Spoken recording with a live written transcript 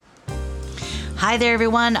Hi there,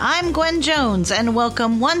 everyone. I'm Gwen Jones, and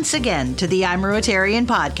welcome once again to the I'm a Rotarian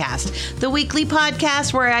podcast, the weekly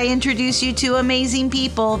podcast where I introduce you to amazing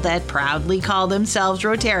people that proudly call themselves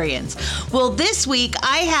Rotarians. Well, this week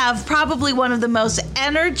I have probably one of the most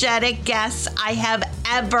energetic guests I have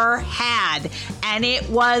ever had, and it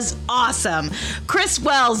was awesome. Chris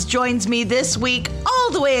Wells joins me this week all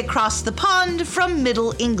the way across the pond from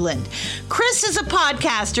Middle England. Chris is a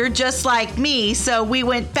podcaster just like me, so we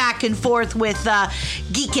went back and forth with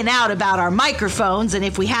geeking out about our microphones and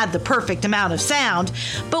if we had the perfect amount of sound.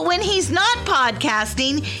 But when he's not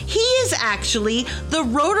podcasting, he is actually the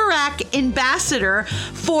Rotaract ambassador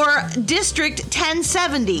for District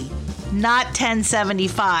 1070. Not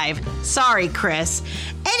 1075. Sorry, Chris.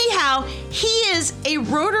 Anyhow, he is a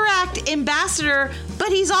Rotaract ambassador, but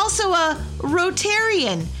he's also a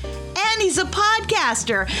Rotarian. And he's a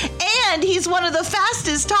podcaster. And he's one of the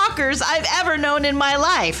fastest talkers I've ever known in my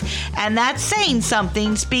life. And that's saying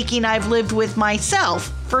something, speaking I've lived with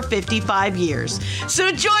myself for 55 years.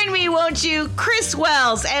 So join me, won't you? Chris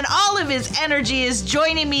Wells, and all of his energy is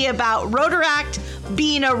joining me about Rotaract,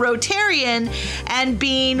 being a Rotarian, and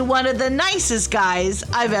being one of the nicest guys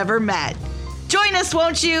I've ever met. Join us,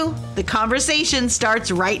 won't you? The conversation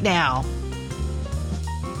starts right now.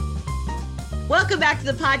 Welcome back to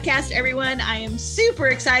the podcast, everyone. I am super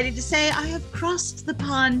excited to say I have crossed the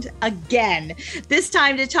pond again. This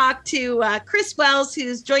time to talk to Chris Wells,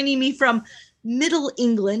 who's joining me from Middle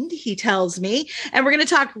England, he tells me. And we're going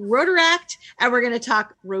to talk Rotaract and we're going to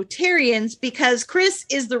talk Rotarians because Chris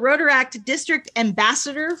is the Rotaract District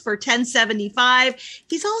Ambassador for 1075.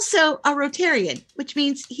 He's also a Rotarian, which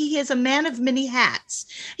means he is a man of many hats.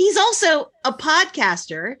 He's also a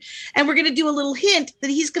podcaster. And we're going to do a little hint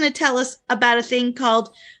that he's going to tell us about a thing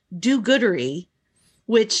called do-goodery,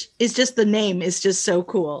 which is just, the name is just so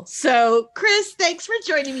cool. So, Chris, thanks for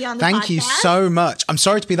joining me on the podcast. Thank you so much. I'm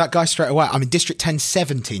sorry to be that guy straight away. I'm in District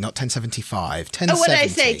 1070, not 1075. 1070. Oh, what did I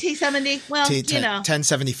say? T70? Well, you know.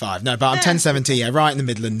 1075. No, but I'm 1070, yeah, right in the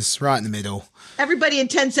Midlands, right in the middle. Everybody in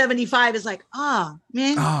 1075 is like,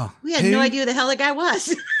 man, we had no idea who the hell that guy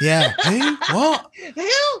was. Yeah. Who? What? Who?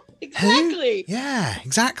 Exactly. Who? Yeah,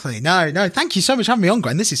 exactly. No, thank you so much for having me on,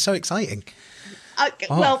 Gwen. This is so exciting.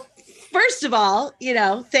 Well, first of all,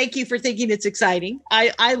 thank you for thinking it's exciting.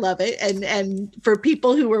 I love it. And for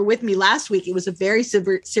people who were with me last week, it was a very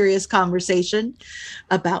serious conversation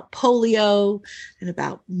about polio and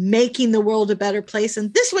about making the world a better place.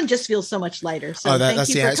 And this one just feels so much lighter. So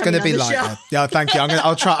it's going to be lighter. Yeah, thank you.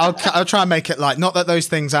 I'll try and make it light. Not that those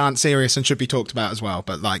things aren't serious and should be talked about as well,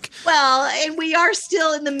 but like. Well, and we are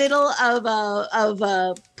still in the middle of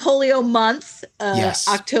polio month. Yes.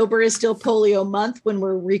 October is still polio month when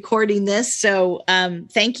we're recording this. So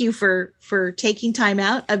thank you for taking time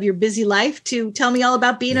out of your busy life to tell me all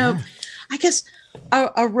about being a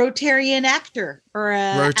Rotarian actor or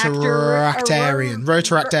a Rotaractarian.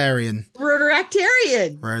 Rotaractarian.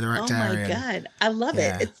 Oh my God. I love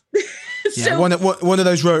it. So, one of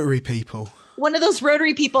those Rotary people. One of those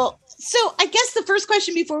Rotary people. So I guess the first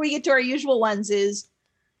question before we get to our usual ones is,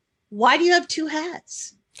 why do you have two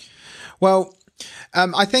hats? Well,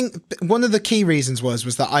 I think one of the key reasons was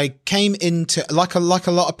that I came into like a lot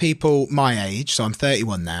of people my age. So I'm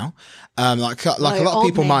 31 now. Like a lot of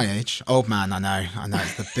people my age. Old man, I know.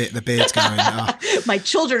 It's the beard's going. My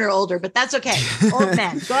children are older, but that's okay. Old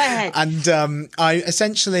man, go ahead. And I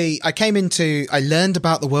learned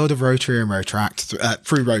about the world of Rotary and Rotaract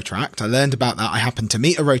through Rotaract. I learned about that. I happened to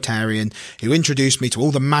meet a Rotarian who introduced me to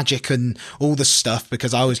all the magic and all the stuff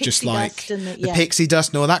because I was just like the pixie dust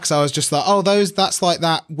and all that. Because I was just like, that's like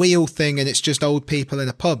that wheel thing, and it's just old people in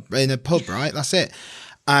a pub, right? That's it.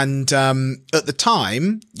 And at the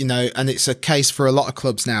time, and it's a case for a lot of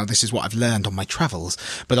clubs now, this is what I've learned on my travels,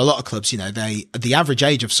 but a lot of clubs, the average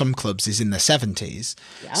age of some clubs is in their 70s.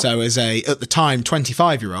 Yep. So as at the time,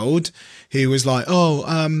 25-year-old who was like,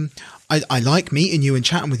 I like meeting you and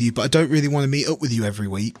chatting with you, but I don't really want to meet up with you every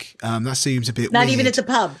week. That seems a bit weird. Not even at the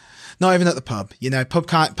pub. Not even at the pub.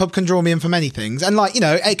 Pub can draw me in for many things. And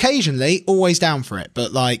occasionally, always down for it.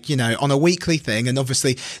 But on a weekly thing. And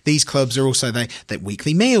obviously these clubs are also, they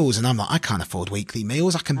weekly meals. And I'm like, I can't afford weekly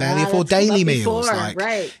meals. I can barely afford daily meals.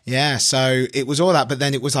 Right. Yeah. So it was all that. But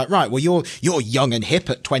then it was like, right, well, you're young and hip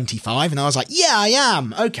at 25. And I was like, yeah, I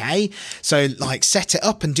am. Okay. So set it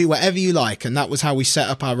up and do whatever you like. And that was how we set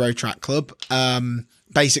up our Rotaract club.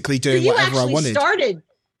 Basically doing whatever I wanted.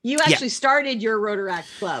 You actually started your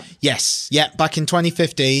Rotaract club. Yes. Yeah. Back in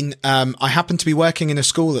 2015, I happened to be working in a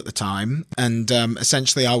school at the time. And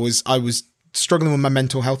essentially I was struggling with my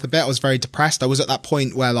mental health a bit. I was very depressed. I was at that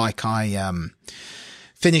point where I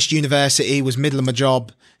finished university, was middle of my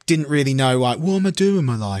job, didn't really know, like, what am I doing in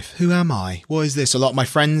my life? Who am I? What is this? A lot of my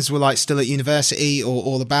friends were like still at university or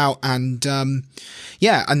all about. And,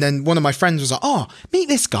 and then one of my friends was like, oh, meet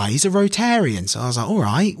this guy. He's a Rotarian. So I was like, all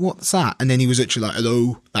right, what's that? And then he was literally like,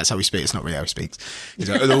 hello. That's how he speaks. It's not really how he speaks. He's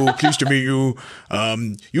like, hello, pleased to meet you.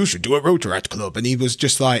 You should do a Rotaract club. And he was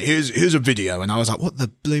just like, here's a video. And I was like, what the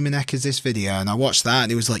blooming heck is this video? And I watched that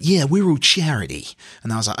and he was like, yeah, we're all charity.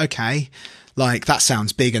 And I was like, okay. Like, that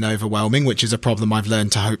sounds big and overwhelming, which is a problem I've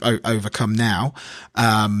learned to overcome now.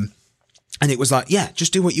 And it was like, yeah,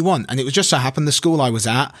 just do what you want. And it was just so happened the school I was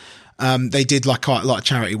at, they did like quite a lot of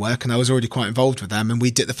charity work and I was already quite involved with them. And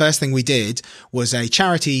the first thing we did was a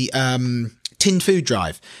charity, tinned food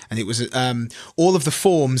drive. And it was, all of the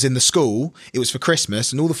forms in the school, it was for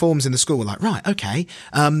Christmas and all the forms in the school were like, right, okay,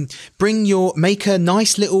 make a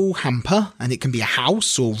nice little hamper and it can be a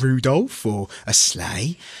house or Rudolph or a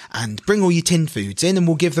sleigh and bring all your tinned foods in and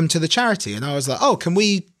we'll give them to the charity. And I was like, oh, can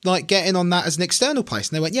we like get in on that as an external place?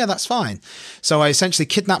 And they went, yeah, that's fine. So I essentially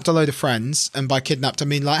kidnapped a load of friends. And by kidnapped, I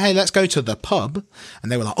mean like, hey, let's go to the pub.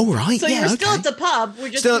 And they were like, all right. So yeah, you're still at the pub. We're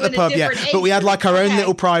just still at the pub, yeah. But we had like our own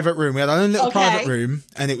little private room. We had our own little private room.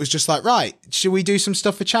 And it was just like, right, should we do some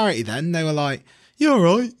stuff for charity then? And they were like, yeah, all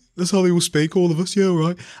right. That's how they all speak, all of us. Yeah, all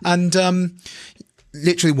right. And,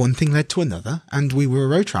 literally one thing led to another and we were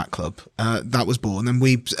a Rotaract club that was born and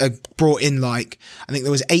we brought in like I think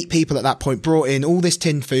there was 8 people at that point, brought in all this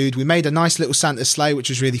tinned food. We made a nice little Santa sleigh which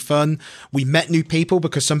was really fun. We met new people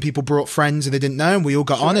because some people brought friends and they didn't know and we all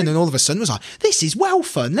got on and then all of a sudden it was like, this is well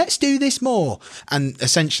fun, let's do this more. And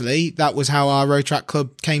essentially that was how our Rotaract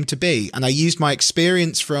club came to be. And I used my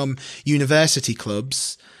experience from university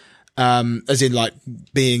clubs as in like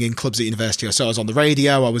being in clubs at university. So I was on the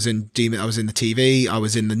radio, I was in the TV, I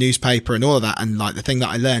was in the newspaper and all of that. And like the thing that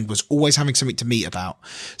I learned was always having something to meet about.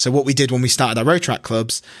 So what we did when we started our Rotaract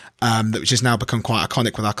clubs, which has now become quite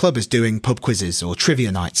iconic with our club, is doing pub quizzes or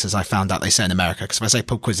trivia nights, as I found out they say in America. Because if I say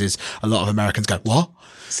pub quizzes, a lot of Americans go, what?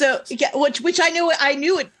 So yeah, which I knew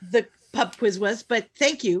what the pub quiz was, but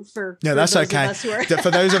thank you for that's those okay. of us who are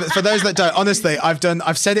for those that don't, honestly,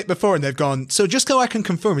 I've said it before and they've gone, so just so I can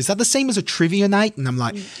confirm, is that the same as a trivia night? And I'm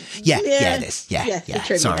like, yeah it is. Yeah.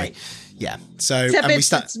 Sorry. Night. Yeah. So except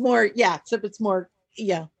it's more Is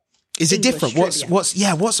it English different?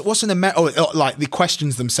 trivia. What's an American? Like the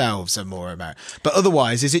questions themselves are more American, but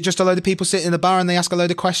otherwise, is it just a load of people sitting in a bar and they ask a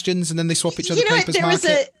load of questions and then they swap each other papers?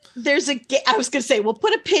 I was going to say, we'll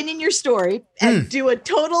put a pin in your story and do a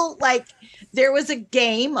total there was a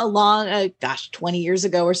game 20 years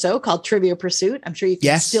ago or so called Trivia Pursuit. I'm sure you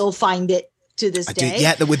can still find it to this day.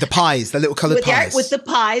 Yeah, with the pies, the little colored pies. With the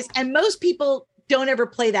pies, and most people don't ever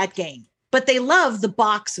play that game. But they love the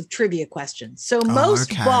box of trivia questions. So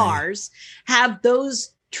most bars have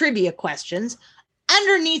those trivia questions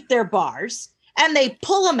underneath their bars and they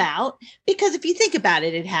pull them out because if you think about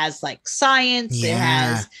it, it has like science, it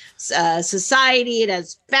has society, it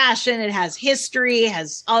has fashion, it has history, it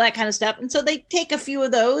has all that kind of stuff. And so they take a few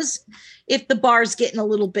of those if the bar's getting a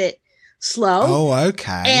little bit slow.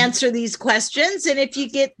 Answer these questions. And if you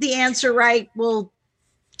get the answer right, we'll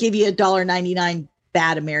give you $1.99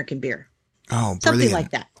 bad American beer. Oh, brilliant. Something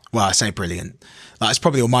like that. Well, I say brilliant. Like, it's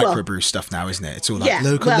probably all microbrew stuff now, isn't it? It's all like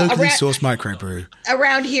locally sourced microbrew.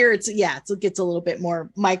 Around here, it gets a little bit more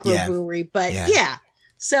microbrewery, but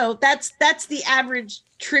So that's the average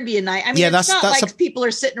trivia night. I mean, it's not like people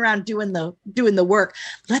are sitting around doing the work.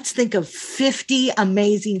 Let's think of 50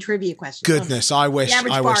 amazing trivia questions. Goodness, I wish that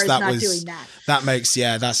was doing that. That makes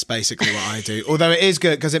that's basically what I do. Although it is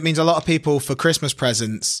good because it means a lot of people for Christmas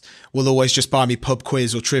presents will always just buy me pub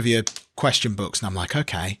quiz or trivia question books, and I'm like,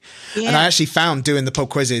 okay. Yeah. And I actually found doing the pub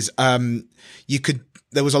quizzes,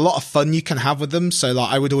 there was a lot of fun you can have with them. So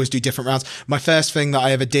like I would always do different rounds. My first thing that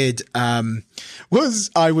I ever did,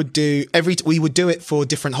 was we would do it for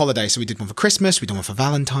different holidays. So we did one for Christmas. We did one for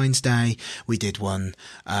Valentine's Day. We did one,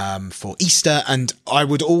 for Easter. And I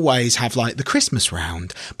would always have like the Christmas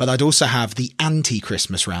round, but I'd also have the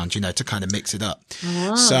anti-Christmas round, to kind of mix it up.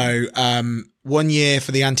 Oh. So, one year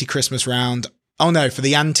for the anti-Christmas round, for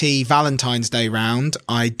the anti-Valentine's Day round,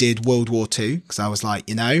 I did World War II because I was like,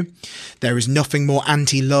 there is nothing more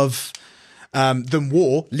anti-love than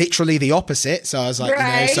war, literally the opposite. So I was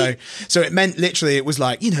like, so it meant literally it was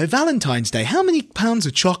like, Valentine's Day. How many pounds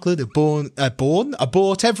of chocolate are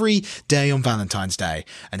bought every day on Valentine's Day?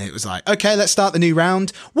 And it was like, okay, let's start the new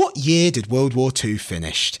round. What year did World War II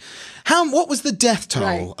finished? What was the death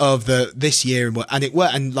toll of this year? And it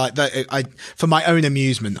worked. And like that, for my own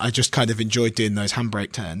amusement, I just kind of enjoyed doing those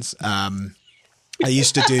handbrake turns. I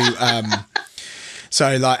used to do,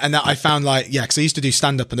 so like, and that I found like, because I used to do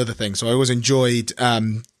stand up and other things. So I always enjoyed,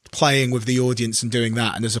 playing with the audience and doing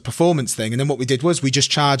that, and as a performance thing. And then what we did was we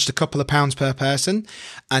just charged a couple of pounds per person,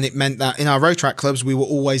 and it meant that in our Rotaract clubs we were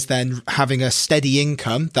always then having a steady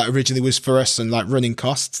income that originally was for us and like running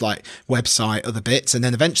costs like website, other bits, and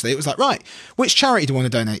then eventually it was like, right, which charity do you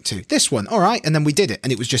want to donate to? This one, all right. And then we did it,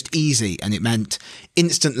 and it was just easy, and it meant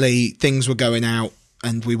instantly things were going out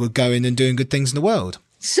and we were going and doing good things in the world.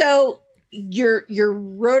 So your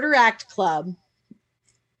Rotaract club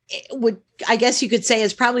would, I guess you could say,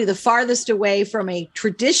 is probably the farthest away from a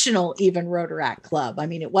traditional even Rotaract club. I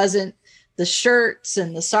mean, it wasn't the shirts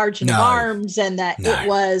and the sergeant of arms and that. It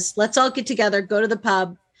was, let's all get together, go to the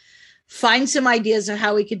pub, find some ideas of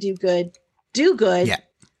how we could do good,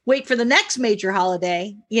 wait for the next major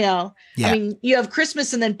holiday. I mean, you have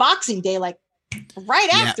Christmas and then Boxing Day, like right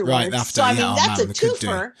afterwards. Right after. So I mean, that's a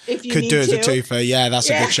twofer. If you could do it as a twofer. Yeah, that's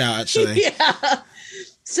a good shout, actually.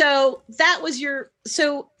 So that was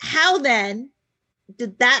so how then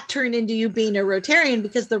did that turn into you being a Rotarian?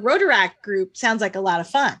 Because the Rotaract group sounds like a lot of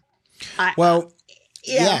fun.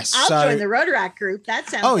 Yes. I'll join the Rotaract group. That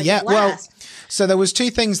sounds like a blast. Well, so there was two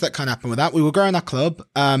things that kind of happened with that. We were growing our club.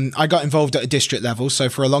 I got involved at a district level. So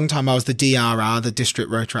for a long time, I was the DRR, the district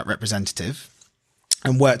Rotaract representative,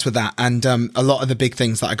 and worked with that. And a lot of the big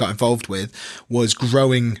things that I got involved with was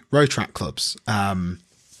growing Rotaract clubs.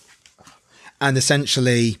 And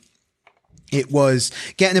essentially, it was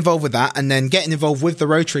getting involved with that and then getting involved with the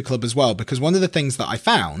Rotary Club as well. Because one of the things that I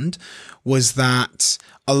found was that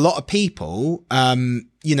a lot of people,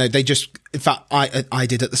 they just, in fact, I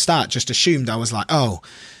did at the start, just assumed, I was like, oh,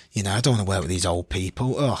 I don't want to work with these old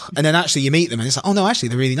people. Ugh. And then actually you meet them and it's like, oh no, actually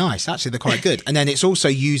they're really nice. Actually, they're quite good. And then it's also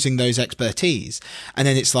using those expertise. And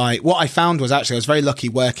then it's like, what I found was actually, I was very lucky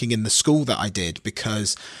working in the school that I did,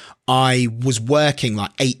 because I was working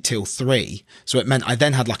like 8 till 3. So it meant I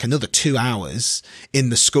then had like another 2 hours in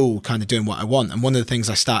the school kind of doing what I want. And one of the things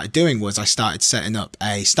I started doing was I started setting up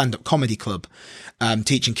a stand-up comedy club,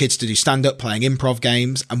 teaching kids to do stand-up, playing improv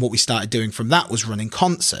games. And what we started doing from that was running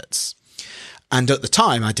concerts. And at the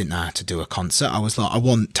time, I didn't know how to do a concert. I was like, I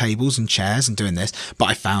want tables and chairs and doing this. But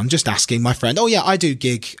I found just asking my friend, oh yeah, I do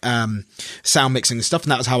gig sound mixing and stuff.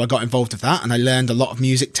 And that was how I got involved with that. And I learned a lot of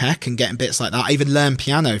music tech and getting bits like that. I even learned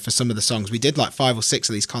piano for some of the songs. We did like 5 or 6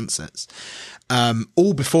 of these concerts,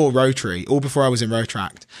 all before Rotary, all before I was in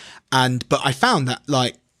Rotaract. But I found that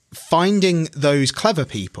like finding those clever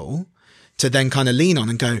people to then kind of lean on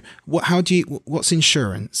and go, what's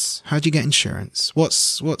insurance? How do you get insurance?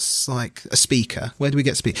 What's like a speaker? Where do we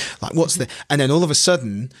get speaker? Like and then all of a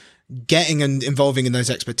sudden getting and involving in those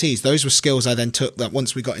expertise, those were skills I then took that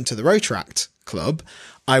once we got into the Rotaract club,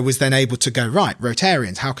 I was then able to go, right,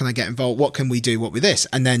 Rotarians, how can I get involved? What can we do? What with this?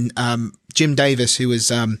 And then, Jim Davis, who was,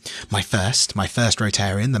 my first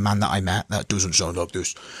Rotarian, the man that I met, that doesn't sound like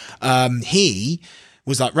this. He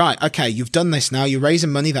was like, right, okay, you've done this now. You're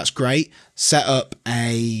raising money. That's great. Set up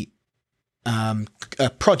a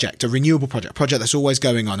project, a renewable project that's always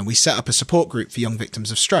going on. And we set up a support group for young victims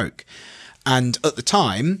of stroke. And at the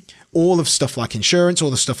time, all of stuff like insurance, all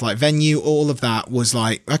the stuff like venue, all of that was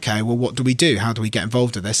like, okay, well, what do we do? How do we get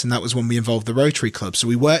involved with this? And that was when we involved the Rotary Club. So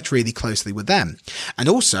we worked really closely with them. And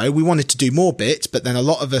also we wanted to do more bits, but then a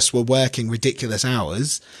lot of us were working ridiculous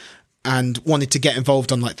hours and wanted to get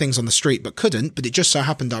involved on like things on the street, but couldn't. But it just so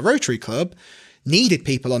happened our Rotary Club needed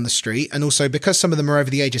people on the street. And also because some of them are over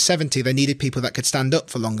the age of 70, they needed people that could stand up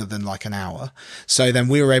for longer than like an hour. So then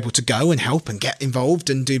we were able to go and help and get involved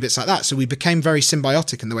and do bits like that. So we became very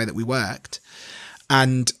symbiotic in the way that we worked.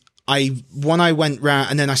 And when I went round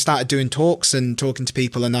and then I started doing talks and talking to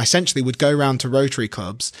people, and I essentially would go round to Rotary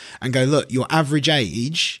clubs and go, look, your average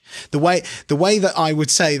age, the way that I would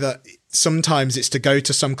say that sometimes it's to go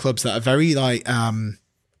to some clubs that are very like,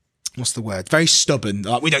 what's the word? Very stubborn.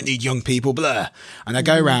 Like, we don't need young people, blah. And I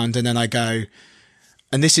go around and then I go,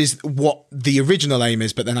 and this is what the original aim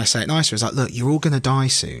is, but then I say it nicer. It's like, look, you're all going to die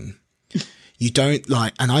soon. You don't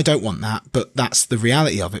like, and I don't want that, but that's the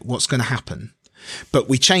reality of it. What's going to happen? But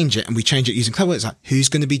we change it, and we change it using clever words like, who's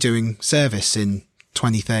going to be doing service in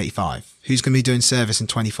 2035? Who's going to be doing service in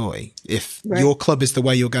 2040? If your club is the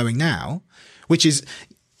way you're going now, which is,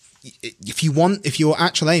 if your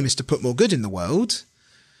actual aim is to put more good in the world,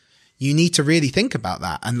 you need to really think about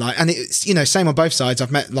that. And it's, same on both sides.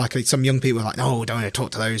 I've met like some young people like, no, don't want to talk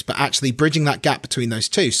to those, but actually bridging that gap between those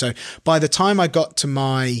two. So by the time I got to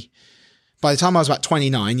by the time I was about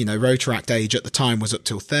 29, Rotaract age at the time was up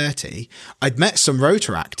till 30, I'd met some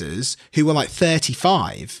Rotaractors who were like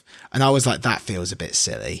 35. And I was like, that feels a bit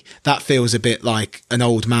silly. That feels a bit like an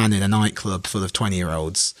old man in a nightclub full of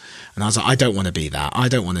 20-year-olds. And I was like, I don't want to be that. I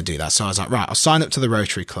don't want to do that. So I was like, right, I'll sign up to the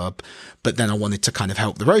Rotary Club. But then I wanted to kind of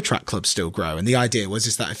help the Rotaract Club still grow. And the idea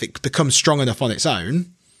is that if it becomes strong enough on its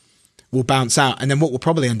own, we'll bounce out. And then what we'll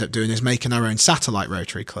probably end up doing is making our own satellite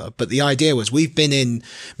Rotary Club. But the idea was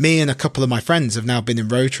me and a couple of my friends have now been in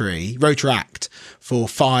Rotaract for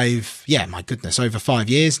over 5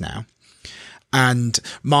 years now. And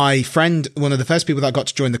my friend, one of the first people that got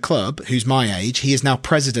to join the club, who's my age, he is now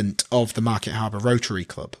president of the Market Harbour Rotary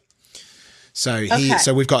Club. So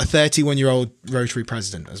so we've got a 31-year-old Rotary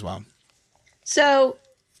president as well. So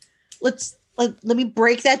let me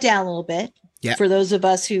break that down a little bit. Yeah. For those of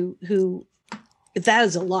us who that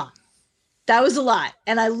was a lot. That was a lot.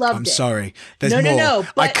 And I loved it. I'm sorry. There's more. No.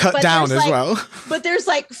 I cut down as well. But there's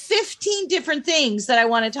like 15 different things that I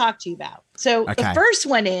want to talk to you about. So The first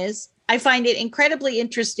one is, I find it incredibly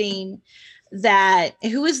interesting that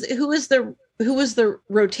who was the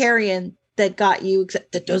Rotarian that got you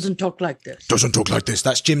that doesn't talk like this? Doesn't talk like this.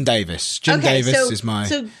 That's Jim Davis. Jim Davis is my.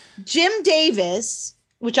 So Jim Davis,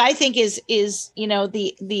 which I think is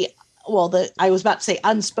I was about to say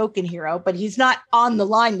unspoken hero, but he's not on the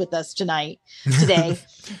line with us today.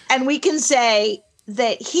 And we can say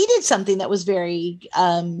that he did something that was very,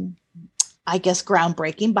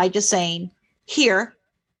 groundbreaking by just saying, here,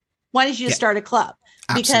 why don't you just start a club?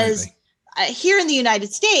 Because here in the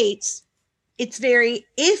United States, it's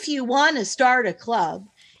if you want to start a club,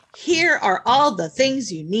 here are all the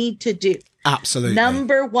things you need to do. Absolutely.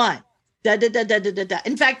 Number one.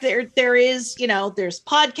 In fact, there is, there's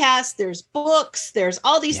podcasts, there's books, there's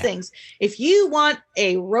all these things. If you want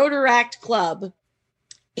a Rotaract club,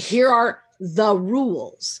 here are the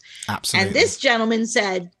rules. Absolutely. And this gentleman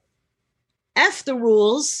said, F the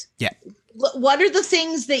rules. Yeah. What are the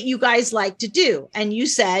things that you guys like to do? And you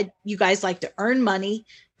said you guys like to earn money,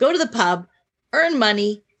 go to the pub, earn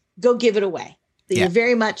money, go give it away. You're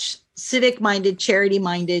very much civic-minded,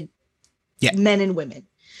 charity-minded men and women.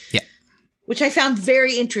 Which I found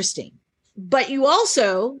very interesting. But you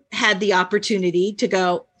also had the opportunity to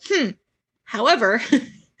go, however,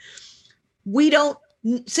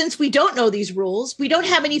 since we don't know these rules, we don't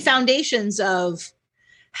have any foundations of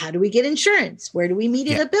how do we get insurance? Where do we meet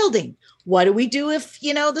in a building? What do we do if,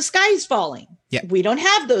 the sky's falling? Yeah. We don't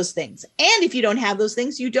have those things. And if you don't have those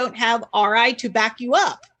things, you don't have RI to back you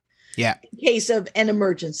up. Yeah. In case of an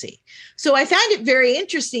emergency. So I found it very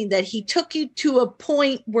interesting that he took you to a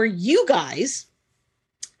point where you guys,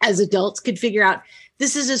 as adults, could figure out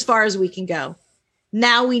this is as far as we can go.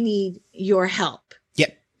 Now we need your help.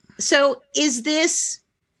 Yep. So is this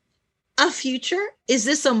a future? Is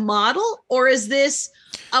this a model? Or is this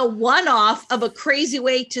a one-off of a crazy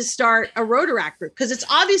way to start a Rotaract group? Because it's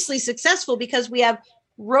obviously successful because we have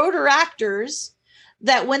Rotaractors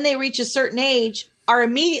that when they reach a certain age are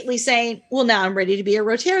immediately saying, well, now I'm ready to be a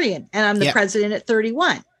Rotarian and I'm the president at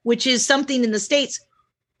 31, which is something in the States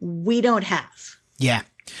we don't have. Yeah.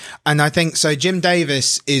 And I think so. Jim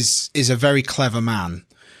Davis is a very clever man.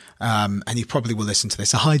 And he probably will listen to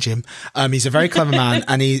this. So hi, Jim. He's a very clever man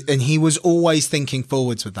and he was always thinking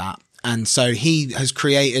forwards with that. And so he has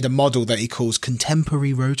created a model that he calls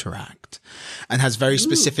contemporary Rotaract and has very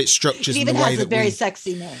specific structures. It even has a very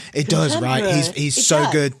sexy name. It does, right? He's so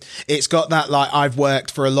good. It's got that, like, I've worked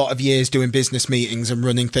for a lot of years doing business meetings and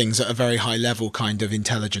running things at a very high level kind of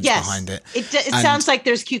intelligence behind it. It sounds like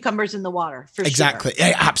there's cucumbers in the water, for exactly. sure.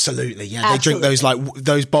 Yeah, absolutely. Yeah, absolutely. They drink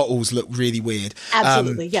those bottles look really weird.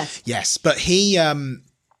 Absolutely, yes. Yes, but he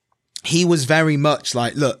was very much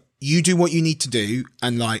like, look, you do what you need to do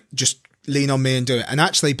and like just lean on me and do it. And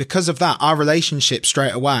actually, because of that, our relationship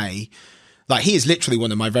straight away, like he is literally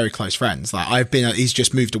one of my very close friends. Like he's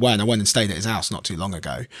just moved away and I went and stayed at his house not too long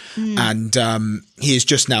ago. And he is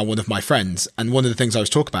just now one of my friends. And one of the things I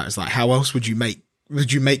was talking about is like, how else would you make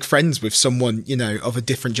friends with someone, of a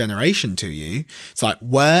different generation to you? It's like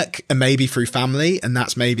work and maybe through family, and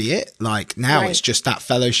that's maybe it. Like now it's just that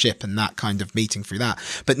fellowship and that kind of meeting through that.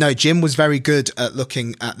 But no, Jim was very good at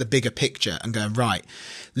looking at the bigger picture and going, right,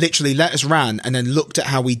 literally let us ran, and then looked at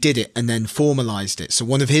how we did it and then formalized it. So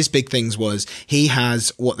one of his big things was he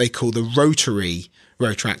has what they call the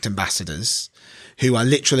Rotaract ambassadors, who are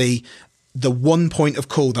literally the one point of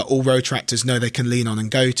call that all Rotaractors know they can lean on and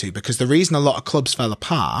go to. Because the reason a lot of clubs fell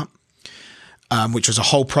apart, which was a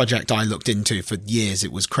whole project I looked into for years,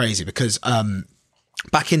 it was crazy because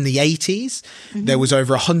back in the 80s, there was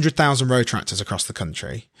over 100,000 Rotaractors across the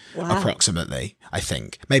country, approximately, I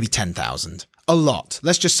think. Maybe 10,000. A lot.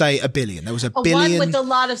 Let's just say a billion. There was a billion. One with a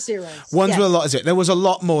lot of zeros. Ones with a lot of zeros. There was a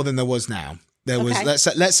lot more than there was now. There was,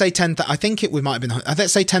 let's say 10,000. I think it might have been,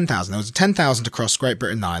 let's say 10,000. There was 10,000 across Great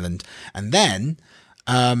Britain and Ireland. And then,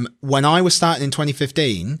 when I was starting in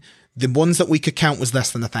 2015, the ones that we could count was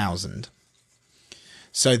less than 1,000.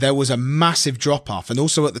 So there was a massive drop off. And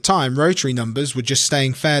also at the time, Rotary numbers were just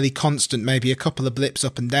staying fairly constant, maybe a couple of blips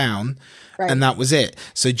up and down. Right. And that was it.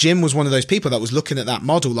 So Jim was one of those people that was looking at that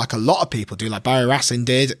model like a lot of people do, like Barry Rassin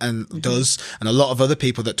did and does, and a lot of other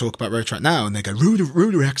people that talk about Rotaract now, and they go,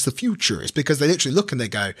 Rotaract's the future. It's because they literally look and they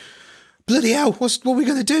go, bloody hell, what are we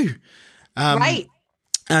going to do? Right.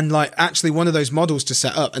 And like actually one of those models to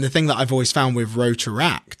set up, and the thing that I've always found with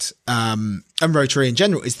Rotaract and Rotary in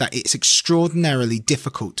general is that it's extraordinarily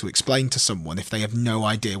difficult to explain to someone if they have no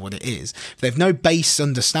idea what it is. If they have no base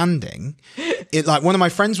understanding, it like one of my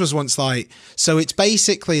friends was once like, so it's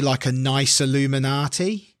basically like a nice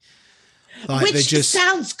Illuminati. Like which just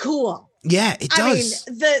sounds cool. Yeah, it does.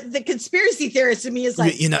 I mean, the conspiracy theorist in me is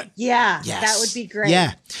like, yes, that would be great.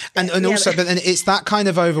 Yeah, and also, but then it's that kind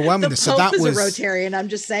of overwhelming. The Pope is a Rotarian. I'm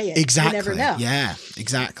just saying, exactly. You never know. Yeah,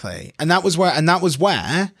 exactly. And that was where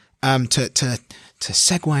to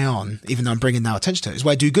segue on, even though I'm bringing now attention to it, is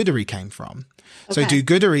where do-goodery came from. Okay. So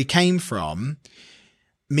do-goodery came from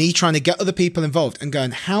me trying to get other people involved and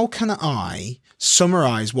going, how can I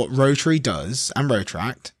summarize what Rotary does and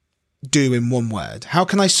Rotaract do in one word? How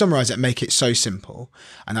can I summarize it and make it so simple?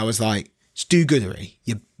 And I was like, it's do-goodery.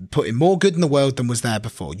 You're putting more good in the world than was there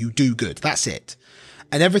before. You do good. That's it.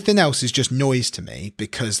 And everything else is just noise to me,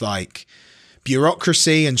 because like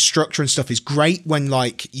bureaucracy and structure and stuff is great when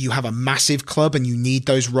like you have a massive club and you need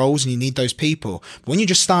those roles and you need those people. But when you're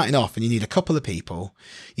just starting off and you need a couple of people,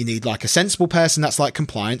 you need like a sensible person that's like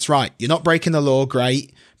compliance, right? You're not breaking the law.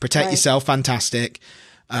 Great. Protect yourself. Fantastic.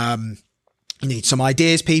 You need some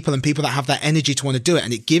ideas people and people that have that energy to want to do it.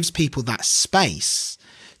 And it gives people that space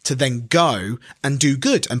to then go and do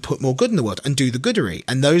good and put more good in the world and do the goodery.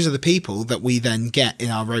 And those are the people that we then get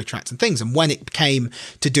in our Rotaracts and things. And when it came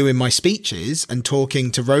to doing my speeches and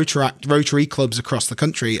talking to Rotary clubs across the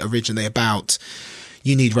country originally about,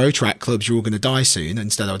 you need Rotaract clubs, you're all going to die soon.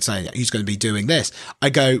 Instead, I would say, who's going to be doing this?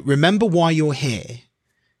 I go, remember why you're here.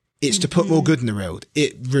 It's to put more good in the room.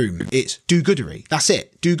 It's do-goodery. That's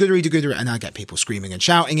it. Do-goodery, do-goodery. And I get people screaming and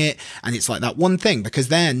shouting it. And it's like that one thing, because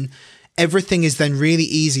then everything is then really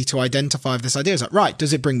easy to identify if this idea is like, right,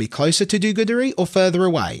 does it bring me closer to do-goodery or further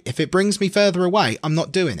away? If it brings me further away, I'm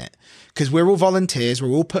not doing it, because we're all volunteers. We're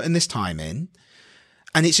all putting this time in,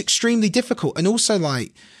 and it's extremely difficult. And also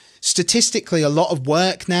like, statistically, a lot of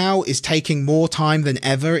work now is taking more time than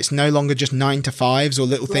ever. It's no longer just 9 to 5s or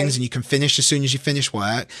little things and you can finish as soon as you finish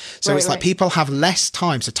work. So it's like people have less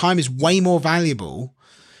time. So time is way more valuable.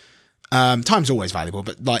 Time's always valuable,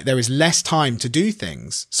 but like there is less time to do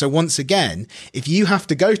things. So once again, if you have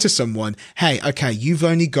to go to someone, hey, okay, you've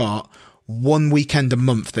only got one weekend a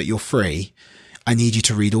month that you're free. I need you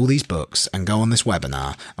to read all these books and go on this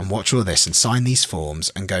webinar and watch all this and sign these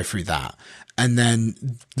forms and go through that. And then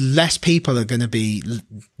less people are going to be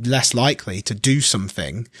less likely to do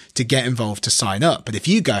something, to get involved, to sign up. But if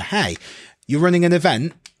you go, hey, you're running an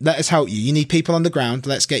event, let us help you. You need people on the ground.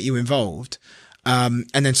 Let's get you involved. And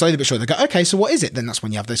then slowly but surely they go, okay, so what is it? Then that's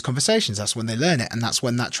when you have those conversations. That's when they learn it. And that's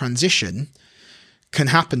when that transition can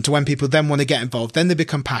happen to when people then want to get involved. Then they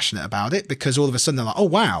become passionate about it, because all of a sudden they're like, oh,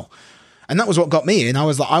 wow. And that was what got me in. I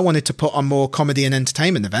was like, I wanted to put on more comedy and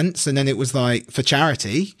entertainment events. And then it was like for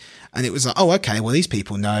charity. And it was like, oh, okay, well, these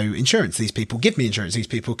people know insurance. These people give me insurance. These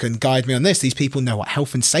people can guide me on this. These people know what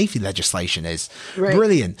health and safety legislation is. Right.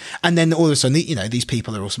 Brilliant. And then all of a sudden, you know, these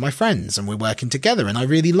people are also my friends and we're working together. And I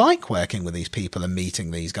really like working with these people and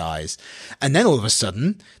meeting these guys. And then all of a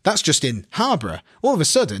sudden, that's just in Harborough. All of a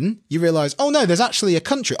sudden, you realize, oh, no, there's actually a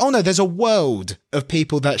country. Oh, no, there's a world of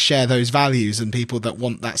people that share those values and people that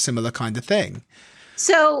want that similar kind of thing.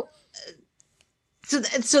 So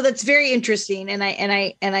that's very interesting, and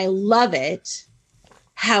I love it.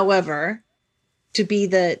 However, to be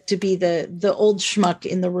the old schmuck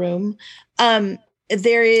in the room,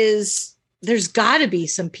 there's got to be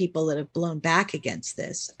some people that have blown back against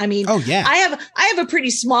this. I mean, oh yeah, I have a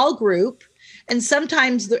pretty small group, and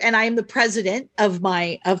sometimes, and I am the president of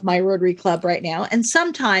my Rotary Club right now, and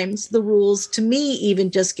sometimes the rules to me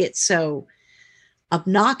even just get so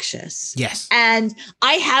obnoxious. Yes, and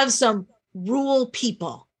I have some rule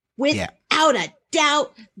people without a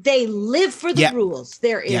doubt. They live for the rules.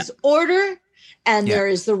 There is order, and there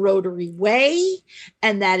is the Rotary way,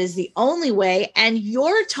 and that is the only way. And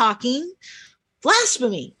you're talking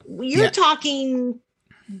blasphemy. You're talking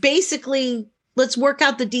basically, let's work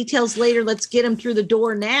out the details later. Let's get them through the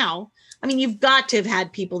door now. I mean, you've got to have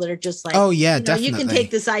had people that are just like, definitely. You can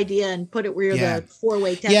take this idea and put it where the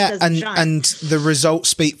four-way test doesn't shine. And the results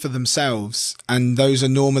speak for themselves. And those are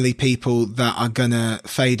normally people that are going to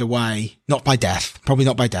fade away, not by death, probably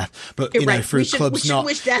not by death, but, through clubs.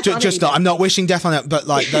 I'm not wishing death on it, but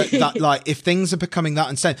like, like if things are becoming that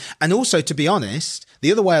insane. And also, to be honest,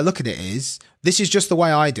 the other way I look at it is, this is just the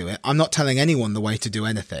way I do it. I'm not telling anyone the way to do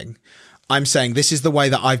anything. I'm saying this is the way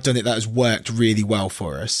that I've done it that has worked really well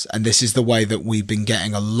for us. And this is the way that we've been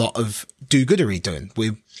getting a lot of do-goodery done.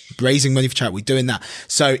 We're raising money for charity. We're doing that.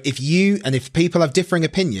 So if people have differing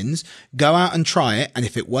opinions, go out and try it. And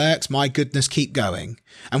if it works, my goodness, keep going.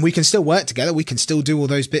 And we can still work together. We can still do all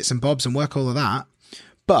those bits and bobs and work all of that.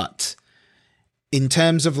 But in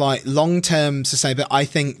terms of like long-term sustainability, I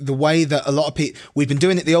think the way that a lot of people, we've been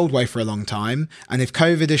doing it the old way for a long time. And if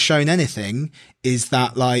COVID has shown anything, is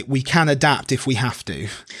that like we can adapt if we have to.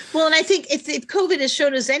 Well, and I think if COVID has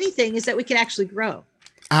shown us anything, is that we can actually grow.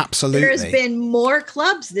 Absolutely. There has been more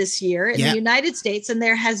clubs this year in the United States than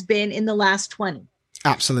there has been in the last 20.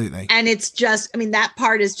 Absolutely. And it's just, I mean, that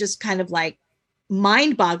part is just kind of like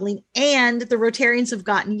mind-boggling. And the Rotarians have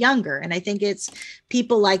gotten younger. And I think it's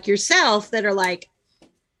people like yourself that are like,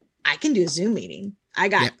 I can do a Zoom meeting. I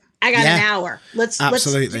got an hour. Let's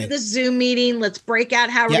do this Zoom meeting. Let's break out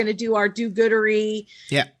how we're going to do our do-goodery.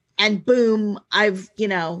 Yeah. And boom, I've,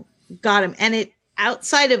 got them. And it,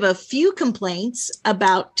 outside of a few complaints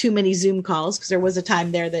about too many Zoom calls, because there was a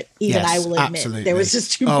time there that even I will admit there was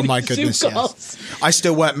just too many Zoom calls. I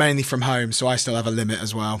still work mainly from home, so I still have a limit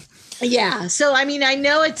as well. Yeah. So, I mean, I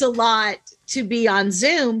know it's a lot to be on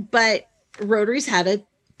Zoom, but Rotary's had an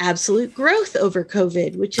absolute growth over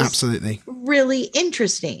COVID, which is absolutely really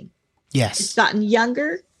interesting. Yes. It's gotten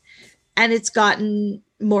younger and it's gotten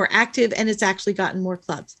more active and it's actually gotten more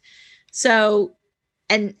clubs. So,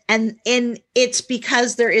 and it's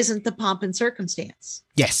because there isn't the pomp and circumstance.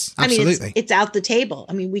 Yes, absolutely. I mean, it's out the table.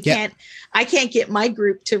 I mean, I can't get my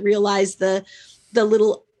group to realize the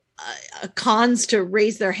little cons to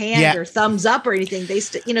raise their hand or thumbs up or anything. They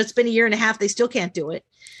it's been a year and a half. They still can't do it.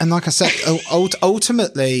 And like I said,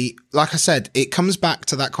 ultimately, like I said, it comes back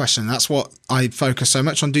to that question. That's what I focus so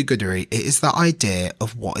much on do-goodery. It is that idea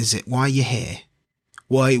of what is it? Why are you here?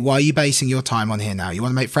 Why are you basing your time on here now? You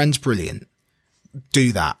want to make friends? Brilliant.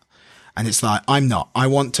 Do that. And it's like, I'm not. I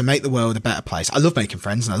want to make the world a better place. I love making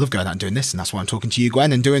friends and I love going out and doing this. And that's why I'm talking to you,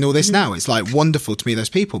 Gwen, and doing all this now. It's like wonderful to meet those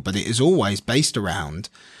people, but it is always based around,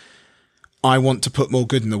 I want to put more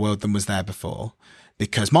good in the world than was there before.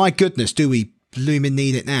 Because my goodness, do we blooming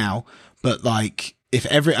need it now? But like,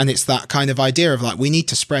 and it's that kind of idea of like, we need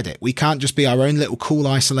to spread it. We can't just be our own little cool,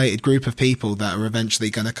 isolated group of people that are eventually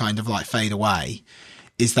going to kind of like fade away.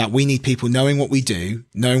 Is that we need people knowing what we do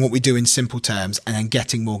in simple terms, and then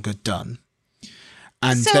getting more good done.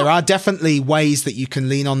 And there are definitely ways that you can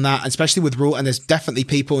lean on that, especially with rule. And there's definitely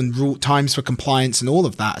people and rule times for compliance and all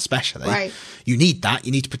of that, especially. Right. You need that.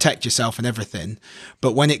 You need to protect yourself and everything.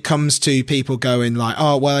 But when it comes to people going like,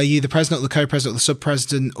 oh, well, are you the president or the co-president or the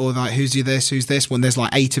sub-president, or like, who's this? When there's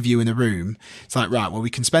like 8 of you in a room, it's like, right, well,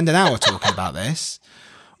 we can spend an hour talking about this,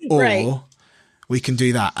 or we can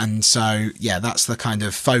do that. And so, yeah, that's the kind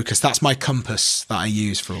of focus. That's my compass that I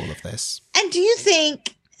use for all of this. And do you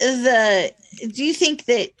think that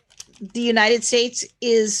the United States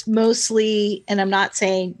is mostly, and I'm not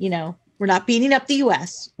saying, we're not beating up the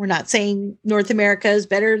US. We're not saying North America is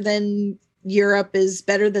better than Europe, is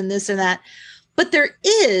better than this and that. But there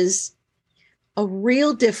is a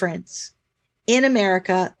real difference in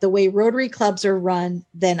America, the way Rotary clubs are run,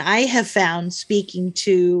 than I have found speaking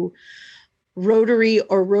to Rotary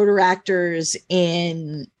or Rotaractors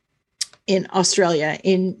in Australia,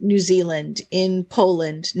 in New Zealand, in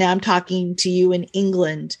Poland. Now I'm talking to you in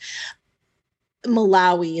England,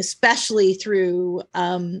 Malawi, especially through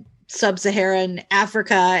sub-Saharan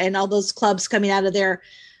Africa and all those clubs coming out of there.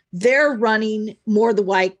 They're running more the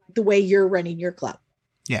way you're running your club.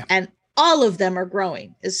 Yeah. And all of them are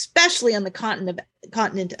growing, especially on the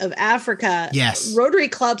continent of Africa. Yes. Rotary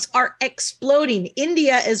clubs are exploding.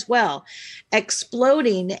 India as well,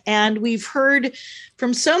 exploding. And we've heard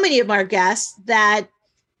from so many of our guests that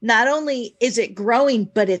not only is it growing,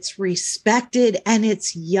 but it's respected and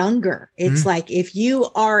it's younger. It's like, if you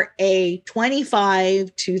are a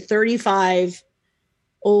 25 to 35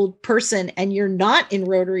 old person and you're not in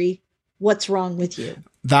Rotary, what's wrong with you?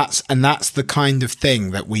 that's the kind of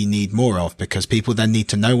thing that we need more of, because people then need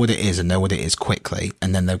to know what it is and know what it is quickly.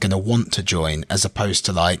 And then they're going to want to join, as opposed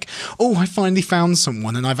to like, oh, I finally found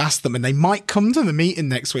someone and I've asked them and they might come to the meeting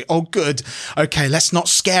next week. Oh, good. Okay. Let's not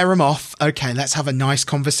scare them off. Okay. Let's have a nice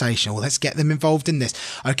conversation. Well, let's get them involved in this.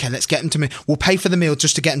 Okay. Let's get them to me. We'll pay for the meal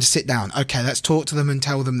just to get them to sit down. Okay. Let's talk to them and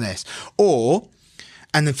tell them this.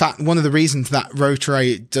 And in fact, one of the reasons that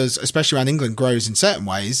Rotary does, especially around England, grows in certain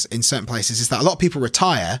ways, in certain places, is that a lot of people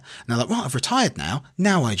retire and they're like, well, I've retired now.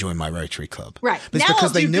 Now I join my Rotary club. Right. But it's now because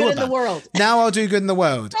I'll they do knew good about in the world. Now I'll do good in the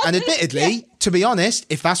world. And admittedly, to be honest,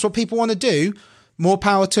 if that's what people want to do, more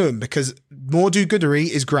power to them, because more do-goodery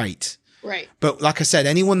is great. Right. But like I said,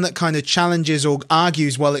 anyone that kind of challenges or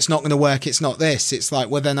argues, well, it's not going to work, it's not this, it's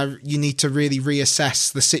like, well, then you need to really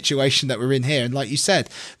reassess the situation that we're in here. And like you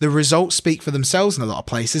said, the results speak for themselves in a lot of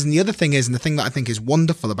places. And the other thing is, and the thing that I think is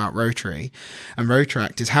wonderful about Rotary and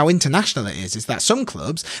Rotaract, is how international it is that some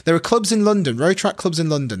clubs, there are clubs in London, Rotaract clubs in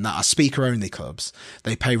London, that are speaker-only clubs.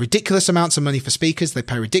 They pay ridiculous amounts of money for speakers. They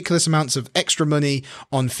pay ridiculous amounts of extra money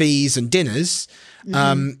on fees and dinners.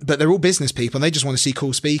 But they're all business people and they just want to see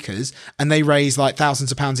cool speakers, and they raise like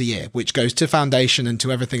thousands of pounds a year, which goes to foundation and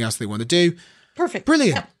to everything else they want to do. Perfect.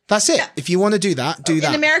 Brilliant. Yep. That's it. Yep. If you want to do that, do that.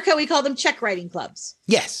 In America, we call them check writing clubs.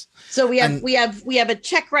 Yes. So we have a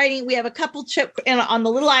check writing. We have a couple and on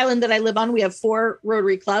the little island that I live on, we have 4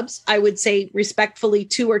 Rotary clubs. I would say respectfully,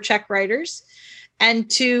 2 are check writers and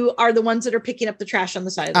 2 are the ones that are picking up the trash on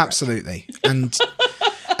the side of the road. Absolutely.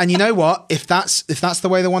 And you know what? If that's the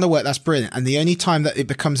way they want to work, that's brilliant. And the only time that it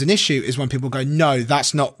becomes an issue is when people go, no,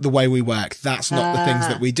 that's not the way we work. That's not the things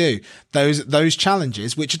that we do. Those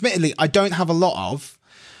challenges, which admittedly I don't have a lot of.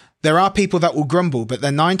 There are people that will grumble, but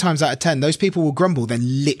then 9 times out of 10, those people will grumble, then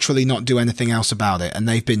literally not do anything else about it. And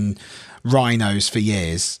they've been rhinos for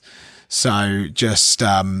years. So just,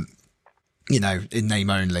 in name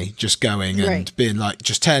only, just going and being like,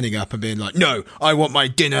 just turning up and being like, no, I want my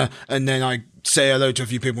dinner. And then I say hello to a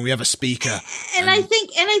few people and we have a speaker. And I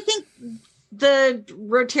think the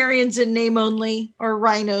Rotarians in name only, or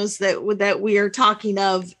rhinos that we are talking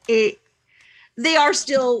of, they are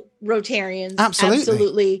still Rotarians.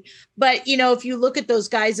 Absolutely. But, if you look at those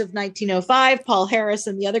guys of 1905, Paul Harris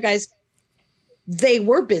and the other guys, they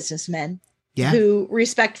were businessmen who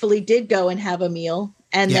respectfully did go and have a meal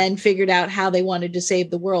and then figured out how they wanted to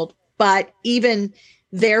save the world. But even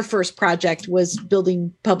their first project was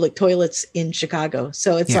building public toilets in Chicago.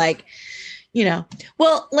 So it's like,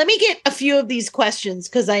 well, let me get a few of these questions,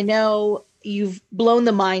 because I know you've blown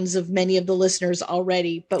the minds of many of the listeners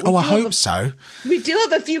already. But I hope so. We do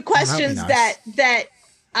have a few questions that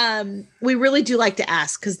we really do like to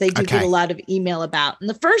ask, because they do get a lot of email about. And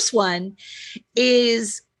the first one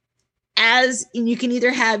is, and you can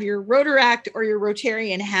either have your Rotaract or your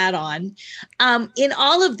Rotarian hat on. In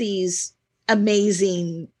all of these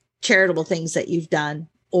amazing charitable things that you've done,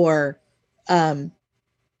 or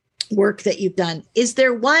work that you've done, is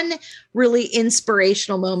there one really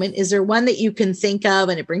inspirational moment? Is there one that you can think of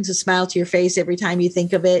and it brings a smile to your face every time you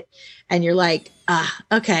think of it, and you're like,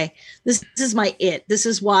 okay, this is my it. This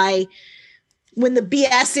is why when the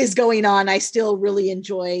BS is going on, I still really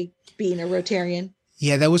enjoy being a Rotarian?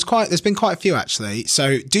 Yeah, there's been quite a few actually.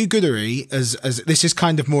 So do-goodery, as this is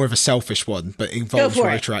kind of more of a selfish one, but involves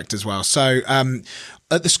Rotaract as well. So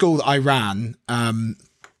at the school that I ran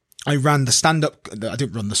the stand-up, I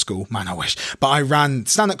didn't run the school, man, I wish, but I ran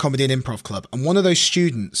stand-up comedy and improv club. And one of those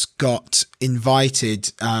students got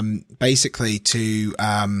invited basically to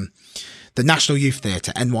the National Youth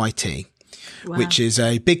Theatre, NYT. Wow. Which is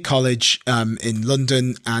a big college in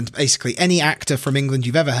London, and basically any actor from England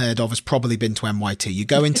you've ever heard of has probably been to NYT. You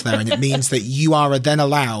go into there and it means that you are then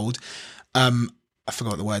allowed, I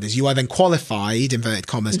forgot what the word is, you are then qualified, inverted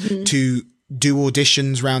commas, to do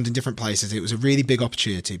auditions round in different places. It was a really big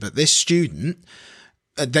opportunity. But this student,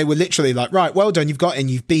 they were literally like, right, well done, you've got in,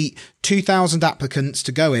 you've beat 2,000 applicants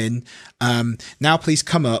to go in. Now please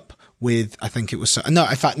come up with, I think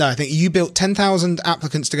you built 10,000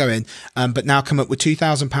 applicants to go in, but now come up with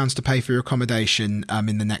 £2,000 to pay for your accommodation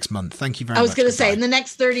in the next month. Thank you very much. I was going to say, in the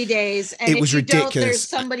next 30 days. And it was ridiculous. There's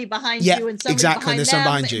somebody behind you and somebody behind there's them.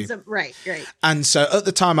 Someone behind you. Right. And so at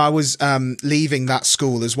the time I was leaving that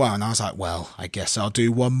school as well. And I was like, well, I guess I'll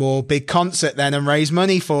do one more big concert then and raise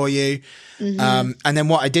money for you. And then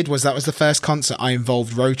what I did was, that was the first concert I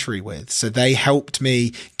involved Rotary with. So they helped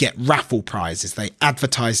me get raffle prizes. They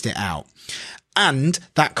advertised it out. And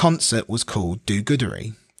that concert was called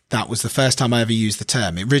Do-goodery. That was the first time I ever used the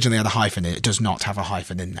term. It originally had a hyphen in it. It does not have a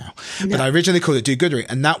hyphen in now. No. But I originally called it Do-goodery.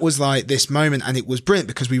 And that was like this moment. And it was brilliant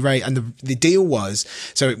because and the deal was,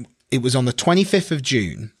 so it was on the 25th of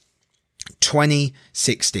June.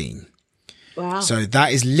 2016. Wow. So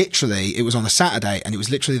that is literally, it was on a Saturday, and it was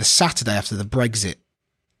literally the Saturday after the Brexit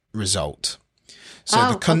result.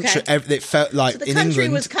 So the country, it felt like the in country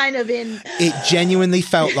England, was kind of in. It genuinely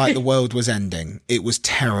felt like the world was ending. It was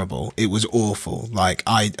terrible. It was awful. Like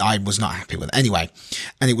I was not happy with it. Anyway,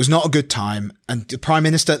 and it was not a good time. And the Prime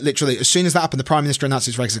Minister, literally, as soon as that happened, the Prime Minister announced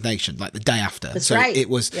his resignation, like the day after. That's right. It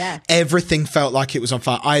was, everything felt like it was on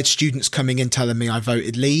fire. I had students coming in telling me I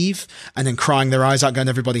voted leave and then crying their eyes out going,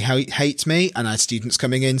 everybody hates me. And I had students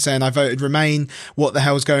coming in saying I voted remain. What the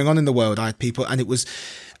hell is going on in the world? I had people, and it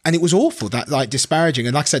was awful, that like disparaging.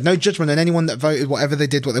 And like I said, no judgment on anyone that voted, whatever they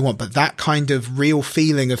did, what they want. But that kind of real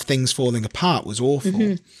feeling of things falling apart was awful.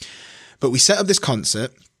 Mm-hmm. But we set up this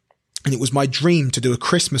concert, and it was my dream to do a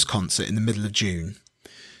Christmas concert in the middle of June,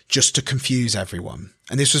 just to confuse everyone.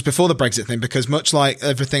 And this was before the Brexit thing, because much like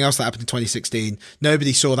everything else that happened in 2016,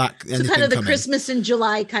 nobody saw that anything so kind of the coming. Christmas in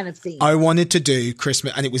July kind of theme. I wanted to do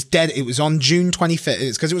Christmas, and it was dead. It was on June 25th.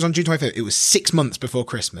 It's because it was on June 25th. It was 6 months before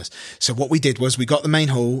Christmas. So what we did was we got the main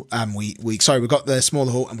hall, we got the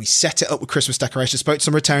smaller hall, and we set it up with Christmas decorations. Spoke to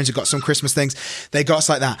some Rotarians who got some Christmas things. They got us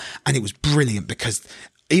like that, and it was brilliant because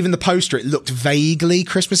even the poster, it looked vaguely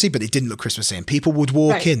Christmassy, but it didn't look Christmassy. And people would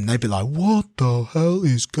walk in and they'd be like, what the hell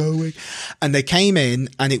is going? And they came in,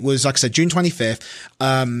 and it was, like I said, June 25th.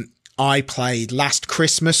 I played Last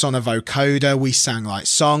Christmas on a vocoder. We sang like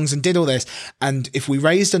songs and did all this. And if we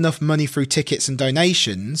raised enough money through tickets and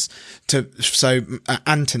donations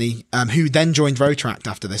Anthony, who then joined Rotaract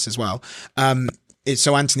after this as well,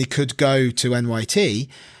 so Anthony could go to NYT,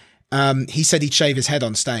 he said he'd shave his head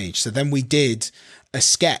on stage. So then we did a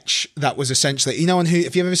sketch that was essentially,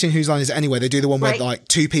 if you've ever seen Whose Line Is It Anyway, they do the one where like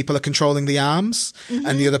two people are controlling the arms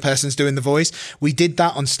and the other person's doing the voice. We did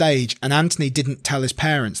that on stage, and Anthony didn't tell his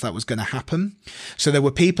parents that was going to happen. So there were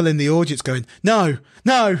people in the audience going, no,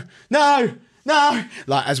 no, no, no,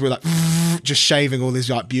 like as we're like just shaving all his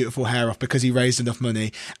like beautiful hair off because he raised enough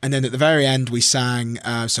money. And then at the very end we sang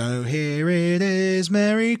so here it is,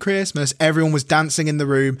 Merry Christmas. Everyone was dancing in the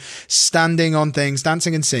room, standing on things,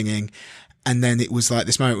 dancing and singing. And then it was like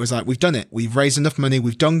this moment was like, we've done it, we've raised enough money,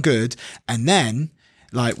 we've done good. And then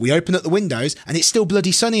like we open up the windows and it's still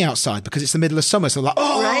bloody sunny outside because it's the middle of summer. So like,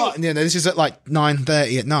 and, this is at like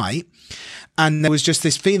 9:30 at night. And there was just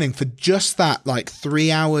this feeling for just that, like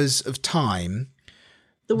 3 hours of time,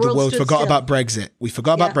 the world forgot about Brexit. We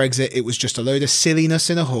forgot about Brexit. It was just a load of silliness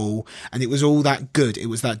in a hall, and it was all that good. It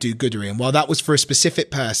was that do-goodery. And while that was for a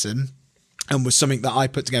specific person and was something that I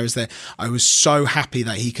put together as there, I was so happy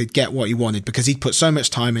that he could get what he wanted because he put so much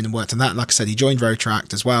time in and worked on that. And like I said, he joined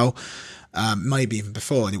Rotaract as well. Maybe even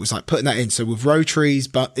before. And it was like putting that in. So with Rotary's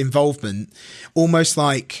involvement, almost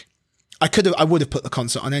like I would have put the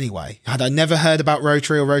concert on anyway. Had I never heard about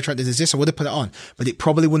Rotary or Rotaract did exist, I would have put it on, but it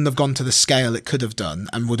probably wouldn't have gone to the scale it could have done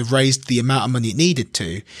and would have raised the amount of money it needed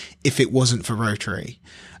to if it wasn't for Rotary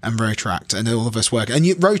and Rotaract and all of us working.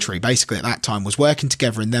 And Rotary basically at that time was working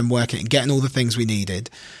together and then working and getting all the things we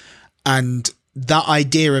needed. And that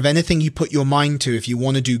idea of anything you put your mind to, if you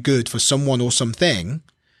want to do good for someone or something,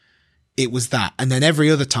 it was that. And then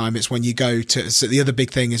every other time it's when you go to, so the other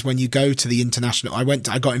big thing is when you go to the international, I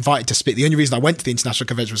got invited to speak. The only reason I went to the international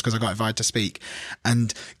convention was because I got invited to speak,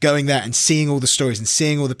 and going there and seeing all the stories and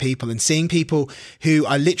seeing all the people and seeing people who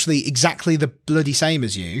are literally exactly the bloody same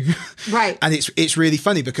as you. Right. And it's really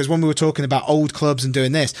funny because when we were talking about old clubs and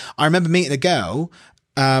doing this, I remember meeting a girl,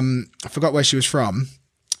 I forgot where she was from.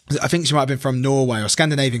 I think she might have been from Norway or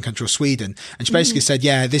Scandinavian country or Sweden. And she basically said,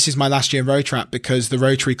 yeah, this is my last year in Rotaract because the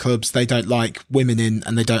Rotary clubs, they don't like women in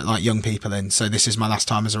and they don't like young people in. So this is my last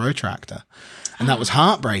time as a Rotaractor. And that was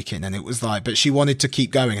heartbreaking. And it was like, but she wanted to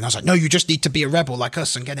keep going. And I was like, no, you just need to be a rebel like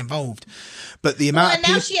us and get involved. But the amount and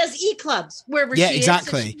now she has e-clubs wherever she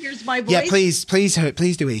exactly. is. So here's my voice. Yeah,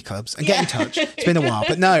 please do e-clubs and get in touch. It's been a while,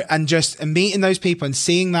 but no. And meeting those people and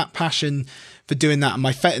seeing that passion for doing that,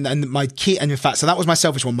 and my key, and in fact, so that was my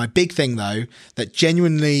selfish one. My big thing though, that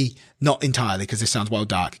genuinely, not entirely, because this sounds well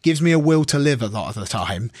dark, gives me a will to live a lot of the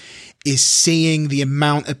time, is seeing the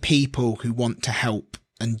amount of people who want to help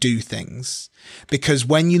and do things. Because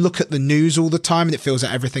when you look at the news all the time and it feels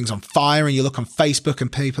like everything's on fire, and you look on Facebook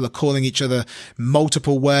and people are calling each other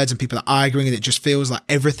multiple words and people are arguing, and it just feels like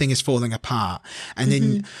everything is falling apart. And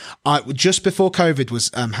then just before COVID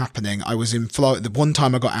was happening, I was in Florida. The one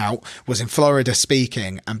time I got out was in Florida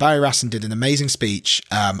speaking, and Barry Rassin did an amazing speech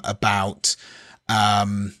about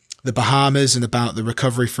the Bahamas and about the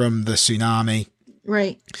recovery from the tsunami.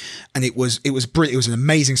 Right. And it was brilliant. It was an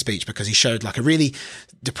amazing speech because he showed like a really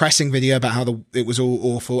depressing video about how it was all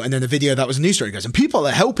awful. And then a video that was a news story goes, and people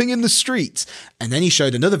are helping in the streets. And then he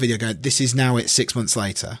showed another video going, this is now 6 months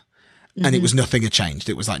later. And it was nothing had changed.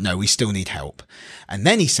 It was like, no, we still need help. And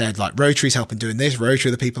then he said, like, Rotary's helping doing this, Rotary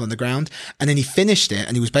are the people on the ground. And then he finished it.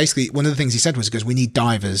 And he was basically, one of the things he said was, because we need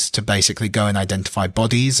divers to basically go and identify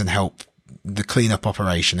bodies and help the cleanup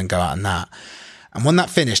operation and go out on that. And when that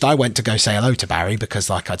finished, I went to go say hello to Barry because,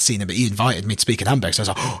 like, I'd seen him, but he invited me to speak in Hamburg. So I was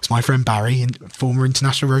like, oh, it's my friend Barry, former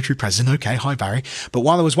International Rotary President. Okay, hi, Barry. But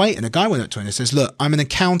while I was waiting, a guy went up to him and says, look, I'm an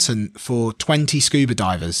accountant for 20 scuba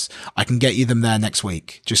divers. I can get you them there next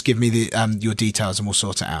week. Just give me your details and we'll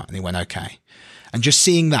sort it out. And he went, okay. And just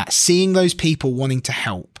seeing those people wanting to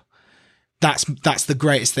help, that's the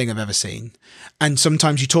greatest thing I've ever seen. And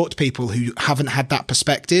sometimes you talk to people who haven't had that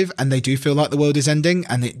perspective and they do feel like the world is ending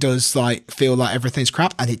and it does like feel like everything's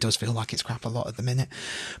crap, and it does feel like it's crap a lot at the minute.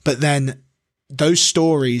 But then those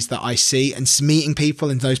stories that I see and meeting people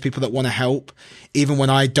and those people that want to help, even when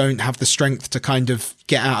I don't have the strength to kind of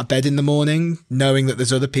get out of bed in the morning, knowing that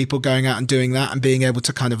there's other people going out and doing that and being able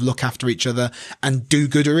to kind of look after each other and do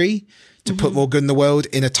goodery to put more good in the world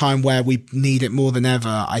in a time where we need it more than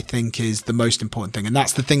ever, I think is the most important thing. And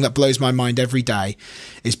that's the thing that blows my mind every day,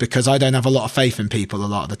 is because I don't have a lot of faith in people a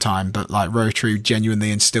lot of the time, but like Rotary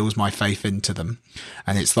genuinely instills my faith into them.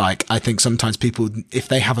 And it's like, I think sometimes people, if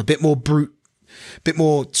they have a bit more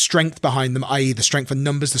strength behind them, i.e. the strength of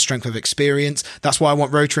numbers, the strength of experience. That's why I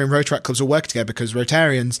want Rotary and Rotaract clubs will work together, because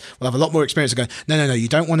Rotarians will have a lot more experience of going, no, you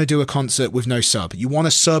don't want to do a concert with no sub. You want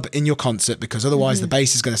a sub in your concert because otherwise the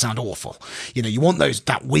bass is going to sound awful. You know, you want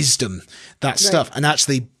that wisdom, that stuff, and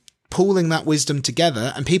actually pooling that wisdom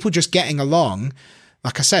together and people just getting along,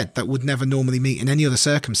 like I said, that would never normally meet in any other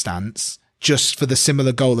circumstance, just for the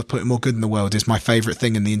similar goal of putting more good in the world, is my favorite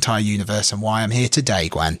thing in the entire universe and why I'm here today,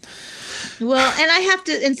 Gwen. Well, and I have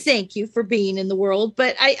to, and thank you for being in the world,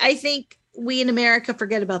 but I think we in America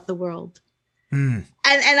forget about the world. And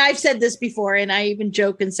I've said this before, and I even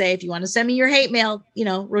joke and say, if you want to send me your hate mail,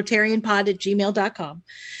 rotarianpod@gmail.com,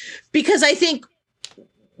 because I think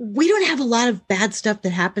we don't have a lot of bad stuff that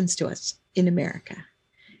happens to us in America.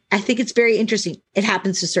 I think it's very interesting. It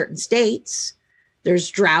happens to certain states.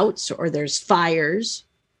 There's droughts or there's fires.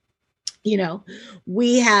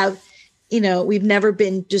 We have, we've never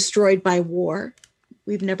been destroyed by war.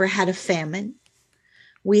 We've never had a famine.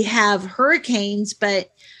 We have hurricanes,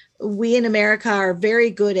 but we in America are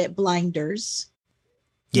very good at blinders.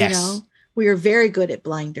 Yes. We are very good at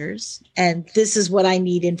blinders. And this is what I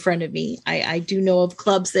need in front of me. I do know of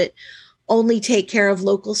clubs that only take care of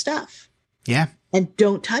local stuff. Yeah. And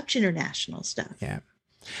don't touch international stuff. Yeah.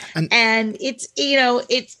 And it's,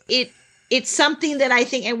 it's something that I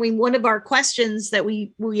think, and one of our questions that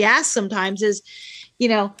we ask sometimes is,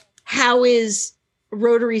 how is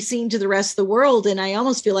Rotary seen to the rest of the world? And I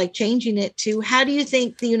almost feel like changing it to, how do you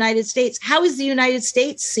think how is the United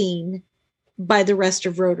States seen by the rest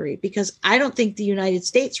of Rotary? Because I don't think the United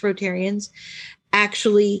States Rotarians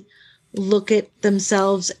actually look at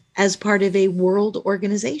themselves as part of a world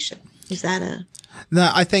organization. Is that a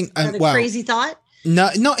crazy thought?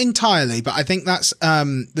 No, not entirely, but I think that's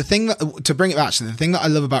the thing that, to bring it back to the thing that I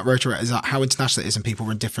love about Rotaract, is how international it is and people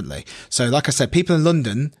run differently. So like I said, people in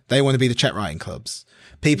London, they want to be the check writing clubs.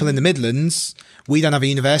 People in the Midlands, we don't have a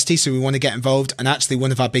university, so we want to get involved. And actually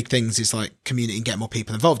one of our big things is like community and get more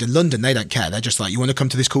people involved. In London, they don't care. They're just like, you want to come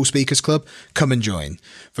to this cool speakers club? Come and join.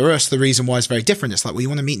 For us, the reason why it's very different. It's like, well, you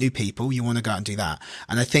want to meet new people. You want to go out and do that.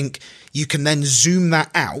 And I think you can then zoom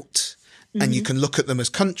that out and you can look at them as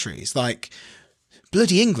countries. Like,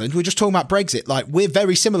 bloody England, we're just talking about Brexit. Like, we're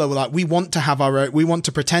very similar. We're like, we want to have our own, we want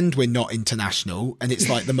to pretend we're not international. And it's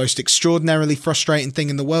like the most extraordinarily frustrating thing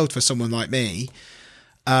in the world for someone like me.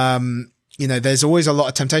 There's always a lot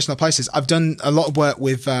of temptation in places. I've done a lot of work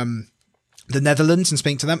with the Netherlands and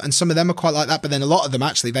speaking to them, and some of them are quite like that. But then a lot of them,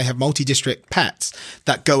 actually, they have multi-district pets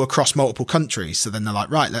that go across multiple countries. So then they're like,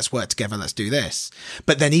 right, let's work together. Let's do this.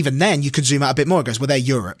 But then even then you can zoom out a bit more. It goes, well, they're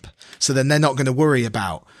Europe. So then they're not going to worry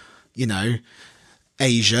about,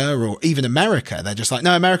 Asia or even America. They're just like,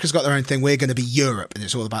 no, America's got their own thing. We're going to be Europe and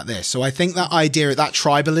it's all about this. So I think that idea, that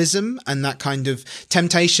tribalism and that kind of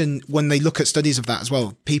temptation, when they look at studies of that as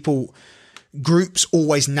well, groups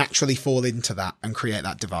always naturally fall into that and create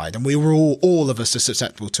that divide. And we were all of us are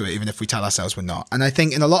susceptible to it, even if we tell ourselves we're not. And I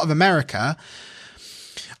think in a lot of America,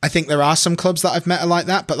 I think there are some clubs that I've met are like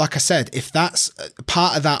that. But like I said, if that's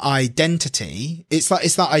part of that identity, it's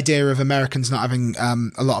that idea of Americans not having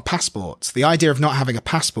a lot of passports. The idea of not having a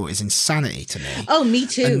passport is insanity to me. Oh, me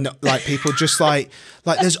too. And like people just like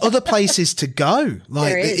there's other places to go.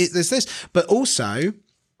 Like there's this, but also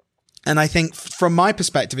And I think from my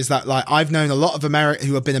perspective is that like I've known a lot of Americans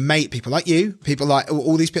who have been a mate, people like you, people like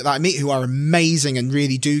all these people that I meet who are amazing and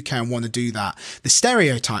really do care and want to do that. The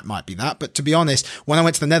stereotype might be that, but to be honest, when I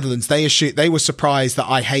went to the Netherlands, they were surprised that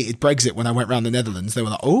I hated Brexit when I went around the Netherlands. They were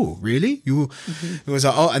like, "Oh, really?" It was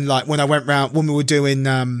like, "Oh," and like when I went round when we were doing,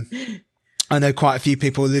 I know quite a few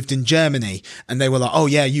people who lived in Germany and they were like, "Oh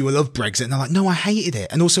yeah, you will love Brexit." And they're like, "No, I hated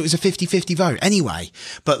it." And also it was a 50-50 vote anyway.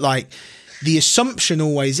 But like, the assumption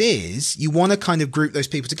always is you want to kind of group those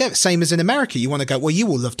people together. Same as in America. You want to go, well, you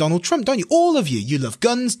all love Donald Trump, don't you? All of you. You love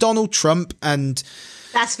guns, Donald Trump, and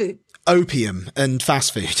fast food, opium and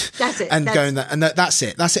fast food. That's it. And that's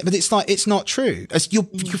it. That's it. But it's like, it's not true. You're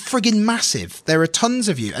friggin' massive. There are tons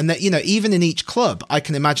of you. And that, you know, even in each club, I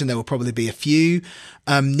can imagine there will probably be a few,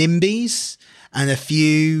 NIMBYs and a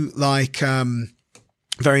few like,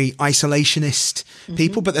 very isolationist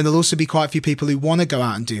people, but then there'll also be quite a few people who want to go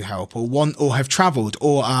out and do help or have traveled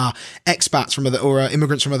or are expats from or are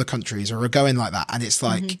immigrants from other countries or are going like that. And it's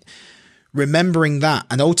like remembering that.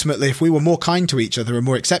 And ultimately, if we were more kind to each other and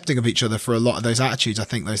more accepting of each other for a lot of those attitudes, I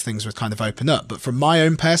think those things would kind of open up. But from my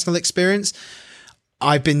own personal experience,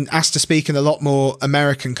 I've been asked to speak in a lot more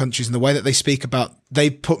American countries, and the way that they speak about,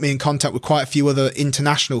 they put me in contact with quite a few other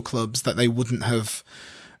international clubs that they wouldn't have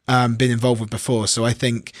been involved with before. So I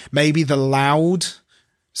think maybe the loud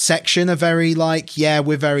section are very like, yeah,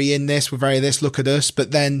 we're very in this, we're very this, look at us.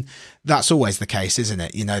 But then that's always the case, isn't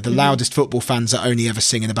it? You know, the loudest football fans are only ever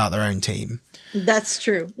singing about their own team. That's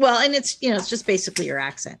true. Well, and it's, you know, it's just basically your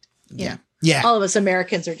accent. Yeah. All of us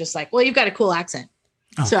Americans are just like, well, you've got a cool accent.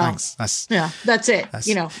 Oh, so thanks. That's it.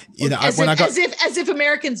 You know, as if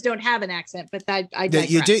Americans don't have an accent, but I digress.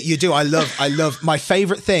 You do. I love. My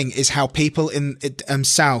favorite thing is how people in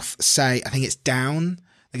South say. I think it's down.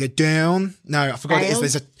 They go down. No, I forgot what it is.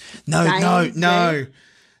 There's a no.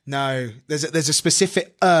 There's a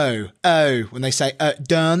specific when they say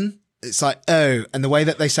done. It's like and the way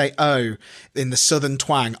that they say in the southern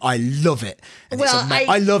twang, I love it. And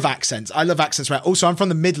I love accents. Right. Also, I'm from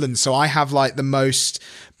the Midlands, so I have like the most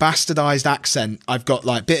bastardized accent. I've got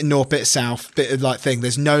like bit of north, bit of south, bit of like thing.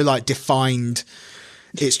 There's no like defined.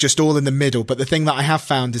 It's just all in the middle. But the thing that I have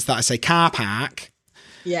found is that I say car park,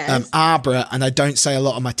 Arbra, and I don't say a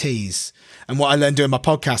lot of my T's. And what I learned doing my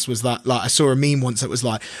podcast was that, like, I saw a meme once that was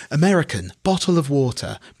like, American, bottle of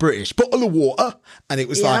water, British, bottle of water. And it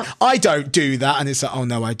was like, I don't do that. And it's like, oh,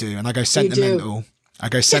 no, I do. And I go sentimental.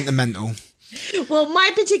 Well,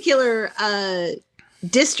 my particular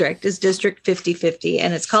district is District 50/50,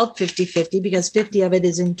 and it's called 50/50 because 50 of it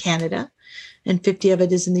is in Canada and 50 of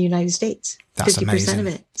it is in the United States. That's 50% amazing. of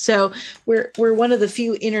it. So we're one of the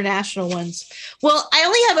few international ones. Well, I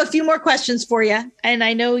only have a few more questions for you, and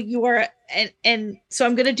I know you are, and so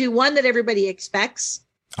I'm going to do one that everybody expects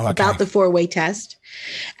about the 4-way test,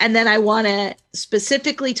 and then I want to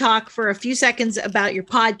specifically talk for a few seconds about your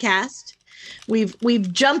podcast.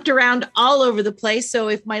 We've jumped around all over the place, so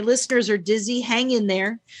if my listeners are dizzy, hang in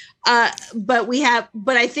there. But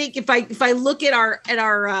I think if I look at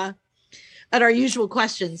our usual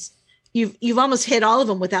questions, you've almost hit all of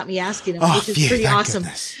them without me asking them, which is pretty awesome.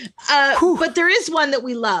 But there is one that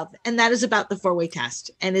we love, and that is about the 4-way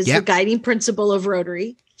test, and is the guiding principle of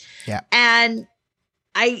Rotary. Yeah. And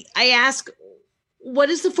I ask, what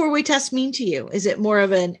does the 4-way test mean to you? Is it more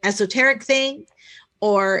of an esoteric thing,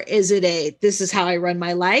 or is it this is how I run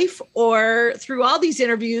my life? Or through all these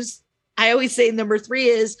interviews, I always say number 3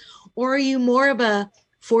 is, or are you more of a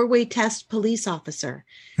 4-way test police officer?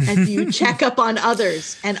 And do you check up on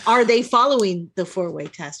others? And are they following the 4-way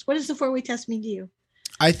test? What does the 4-way test mean to you?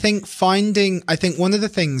 I think one of the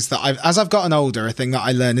things that as I've gotten older, a thing that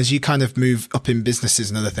I learn as you kind of move up in businesses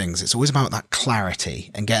and other things, it's always about that clarity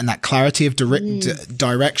and getting that clarity of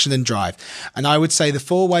direction and drive. And I would say the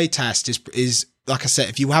 4-way test is, like I said,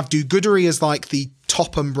 if you have do-goodery as like the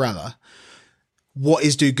top umbrella, what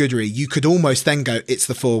is do-goodery? You could almost then go, it's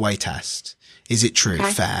the 4-way test. Is it true,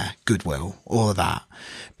 fair, goodwill, all of that?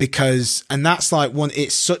 And that's like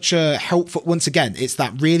it's such a helpful, once again, it's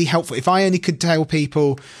that really helpful. If I only could tell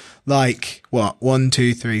people like, 1,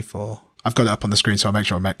 2, 3, 4, I've got it up on the screen, so I'll make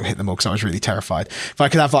sure I hit them all because I was really terrified. If I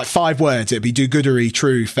could have like 5 words, it'd be do-goodery,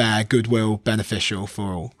 true, fair, goodwill, beneficial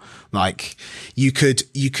for all. Like you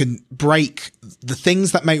can break the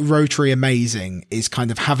things that make Rotary amazing is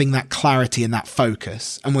kind of having that clarity and that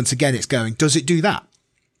focus. And once again, it's going, does it do that?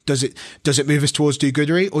 Does it move us towards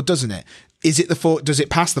do-goodery or doesn't it? Does it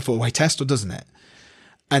pass the 4-way test or doesn't it?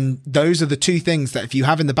 And those are the 2 things that if you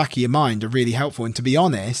have in the back of your mind are really helpful. And to be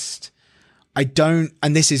honest, and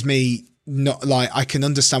this is me, not like, I can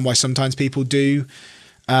understand why sometimes people do,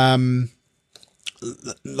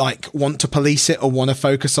 like want to police it or want to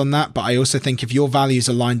focus on that. But I also think if your values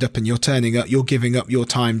are lined up and you're turning up, you're giving up your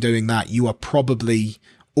time doing that, you are probably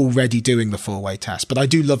already doing the 4-way test. But I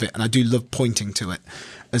do love it, and I do love pointing to it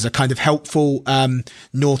as a kind of helpful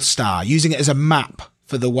North Star, using it as a map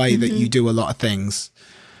for the way that you do a lot of things.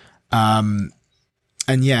 And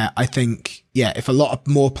yeah, I think, if a lot of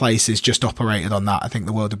more places just operated on that, I think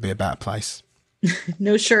the world would be a better place.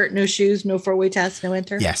 No shirt, no shoes, no 4-way test, no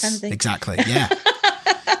enter. Yes, kind of thing. Exactly. Yeah.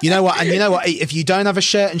 You know what? If you don't have a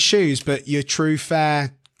shirt and shoes, but you're true,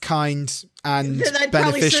 fair, kind, and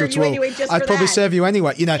beneficial to all, anyway, I'd probably serve you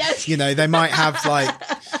anyway. Yes. They might have like,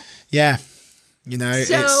 yeah,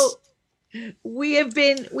 So we have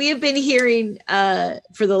been hearing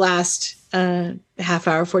for the last half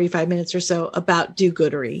hour, 45 minutes or so about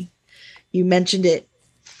do-goodery. You mentioned it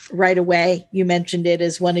right away. You mentioned it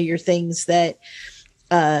as one of your things that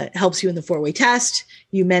helps you in the 4-way test.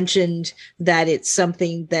 You mentioned that it's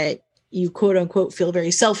something that you quote unquote feel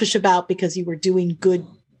very selfish about because you were doing good,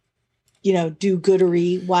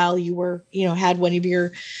 do-goodery while you were, had one of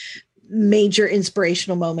your major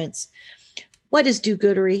inspirational moments. What is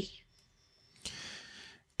do-goodery?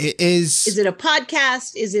 It is. Is it a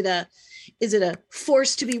podcast? Is it a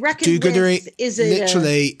force to be reckoned do-goodery, with? Is it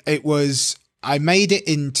literally? It was. I made it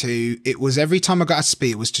into. It was every time I got a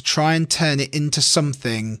speak, it was to try and turn it into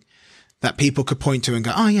something that people could point to and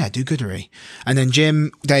go, oh yeah, do-goodery. And then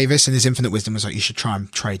Jim Davis in his infinite wisdom was like, you should try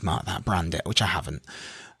and trademark that, brand it, which I haven't.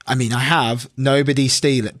 I mean, I have, nobody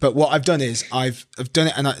steal it. But what I've done is I've done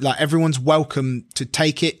it, and everyone's welcome to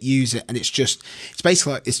take it, use it. And it's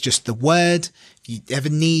basically like, it's just the word. If you ever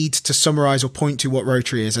need to summarize or point to what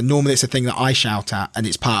Rotary is, and normally it's a thing that I shout at, and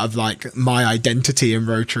it's part of like my identity in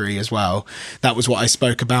Rotary as well. That was what I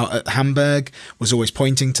spoke about at Hamburg, was always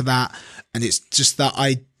pointing to that. And it's just that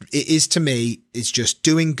it is to me, it's just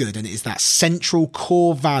doing good. And it is that central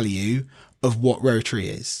core value of what Rotary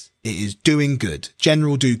is. It is doing good,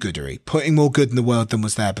 general do-goodery, putting more good in the world than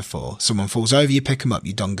was there before. Someone falls over, you pick them up,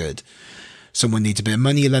 you've done good. Someone needs a bit of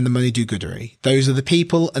money, you lend them money, do-goodery. Those are the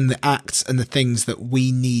people and the acts and the things that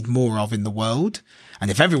we need more of in the world.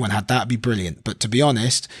 And if everyone had that, it'd be brilliant. But to be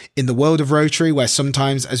honest, in the world of Rotary, where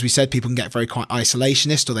sometimes, as we said, people can get very quite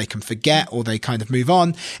isolationist, or they can forget, or they kind of move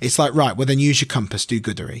on, it's like, right, well then use your compass,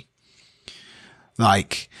 do-goodery.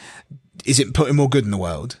 Like, is it putting more good in the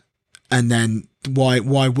world? And then why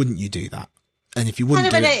wouldn't you do that? And if you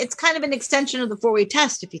wouldn't it's kind of an extension of the 4-way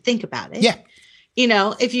test, if you think about it. Yeah.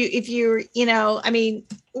 If you're, I mean,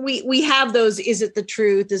 we have those, is it the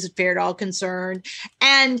truth? Is it fair to all concerned?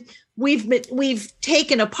 And we've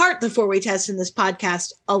taken apart the 4-way test in this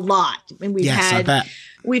podcast a lot. And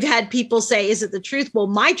we've had people say, is it the truth? Well,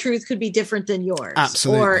 my truth could be different than yours.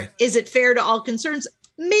 Absolutely. Or is it fair to all concerns?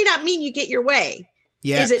 May not mean you get your way.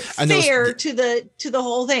 Yeah. Is it fair to the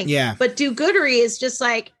whole thing? Yeah. But do-goodery is just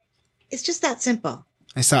like, it's just that simple.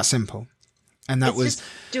 It's that simple. And that was just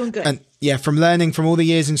doing good. And yeah, from learning from all the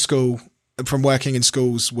years in school, from working in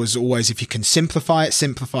schools, was always, if you can simplify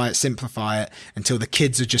it until the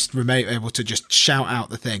kids are just able to just shout out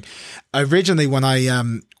the thing. Originally, when I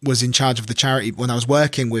was in charge of the charity, when I was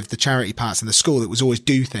working with the charity parts in the school, it was always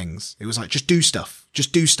do things. It was like, just do stuff.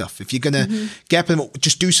 Just do stuff. If you're going to get up and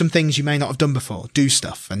just do some things you may not have done before, do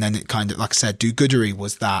stuff. And then it kind of, like I said, do-goodery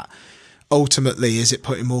was that. Ultimately, is it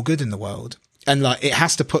putting more good in the world? And like, it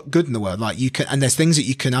has to put good in the world. Like and there's things that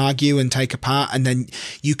you can argue and take apart, and then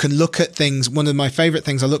you can look at things. One of my favorite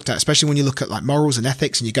things I looked at, especially when you look at like morals and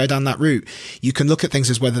ethics and you go down that route, you can look at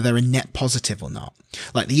things as whether they're a net positive or not.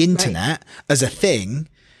 Like the internet as a thing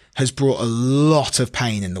has brought a lot of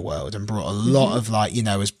pain in the world and brought a lot of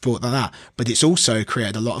has brought that, but it's also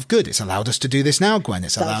created a lot of good. It's allowed us to do this now, Gwen.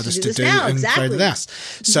 It's allowed us to do this.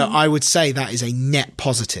 So I would say that is a net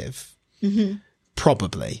positive.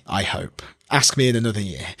 Probably, I hope. Ask me in another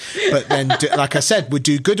year. But then, like I said, with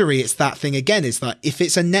do-goodery, it's that thing again. It's like, if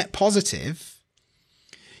it's a net positive,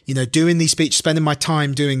 doing these speeches, spending my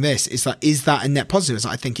time doing this, is that a net positive? It's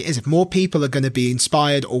like, I think it is. If more people are going to be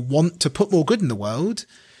inspired or want to put more good in the world,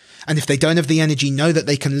 and if they don't have the energy, know that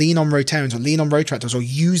they can lean on Rotarians or lean on Rotaractors or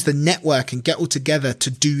use the network and get all together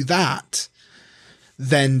to do that,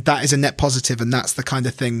 then that is a net positive. And that's the kind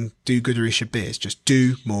of thing do-goodery should be. It's just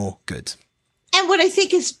do more good. And what I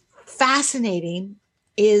think is fascinating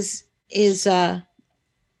is and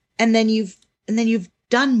then you've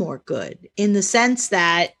done more good, in the sense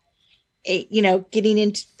that, getting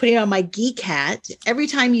into putting on my geek hat, every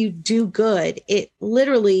time you do good, it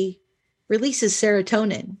literally releases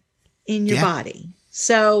serotonin in your body.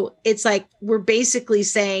 So it's like, we're basically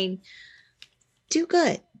saying, do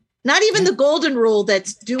good. Not even the golden rule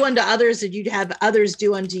that's do unto others and you'd have others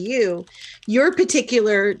do unto you. Your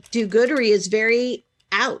particular do-goodery is very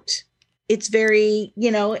out. It's very,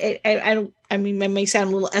 I mean, it may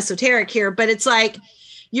sound a little esoteric here, but it's like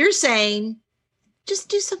you're saying, just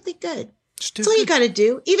do something good. That's all you got to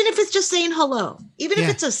do. Even if it's just saying hello, even if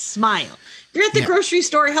it's a smile. If you're at the grocery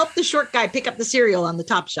store, help the short guy pick up the cereal on the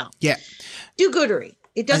top shelf. Yeah. Do-goodery.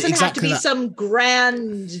 It doesn't have to be some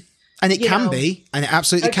grand... And it can be, and it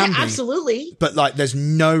absolutely can be. Absolutely. But like, there's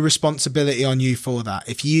no responsibility on you for that.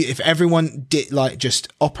 If everyone did like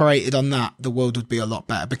just operated on that, the world would be a lot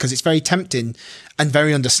better, because it's very tempting and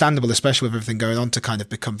very understandable, especially with everything going on, to kind of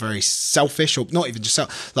become very selfish, or not even just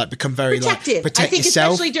become very protective. Like protect I think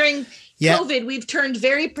yourself. Especially during COVID, we've turned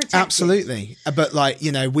very protective. Absolutely. But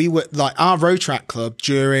we were like, our Rotaract club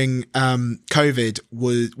during COVID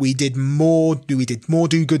we did more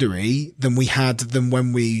do-goodery than we had than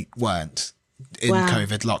when we weren't in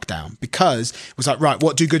COVID lockdown, because it was like, right,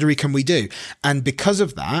 what do-goodery can we do? And because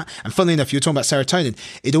of that, and funnily enough, you're talking about serotonin,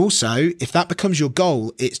 it also, if that becomes your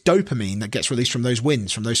goal, it's dopamine that gets released from those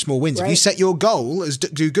wins, from those small wins. Right. If you set your goal as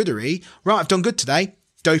do-goodery, right, I've done good today,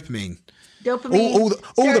 dopamine, all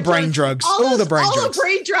the brain drugs, all the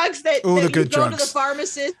brain drugs that all the good you go drugs to the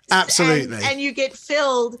pharmacist, absolutely, and you get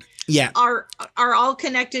filled. Yeah, are all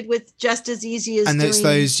connected with just as easy as. And it's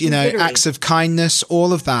those acts of kindness,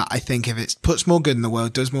 all of that. I think if it puts more good in the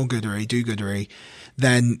world, does more do-goodery,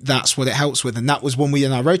 then that's what it helps with. And that was when we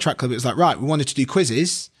in our Rotaract club, it was like, right, we wanted to do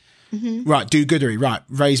quizzes. Mm-hmm. Right, do-goodery, right,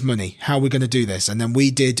 raise money. How are we going to do this? And then we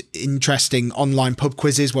did interesting online pub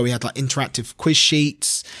quizzes where we had like interactive quiz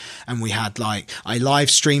sheets, and we had I live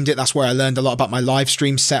streamed it. That's where I learned a lot about my live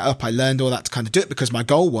stream setup. I learned all that to kind of do it, because my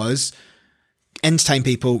goal was entertain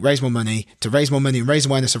people, raise more money, and raise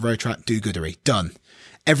awareness of Rotaract, do-goodery. Done.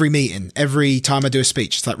 Every meeting, every time I do a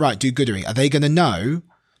speech, it's like, right, do-goodery. Are they going to know?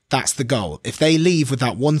 That's the goal. If they leave with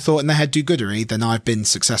that one thought in their head, do-goodery, then I've been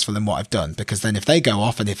successful in what I've done. Because then if they go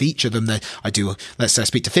off, and if each of them, let's say I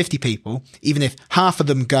speak to 50 people, even if half of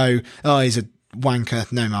them go, oh, he's a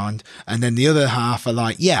wanker, no mind. And then the other half are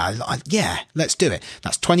like, yeah, let's do it.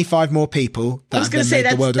 That's 25 more people that have made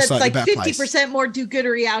the world a slightly better place. That's like 50% more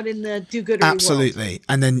do-goodery out in the do-goodery world. Absolutely.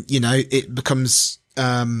 And then, it becomes,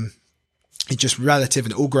 it's just relative,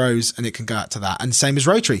 and it all grows, and it can go out to that. And same as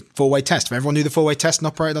Rotary, 4-way test. If everyone knew the 4-way test and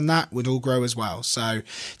operated on that, we'd all grow as well. So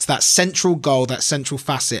it's that central goal, that central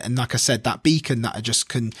facet. And like I said, that beacon that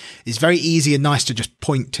is very easy and nice to just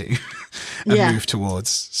point to and move towards.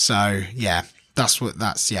 So yeah. I hope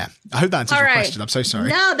that answers your question. I'm so sorry.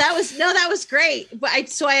 No, that was great. But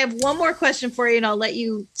so I have one more question for you, and I'll let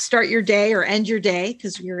you start your day or end your day,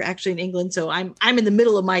 because you're actually in England. So I'm in the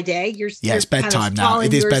middle of my day. It's bedtime now.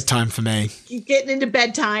 It is bedtime for me. You're getting into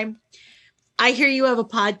bedtime. I hear you have a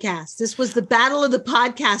podcast. This was the battle of the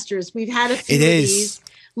podcasters. We've had a few of these.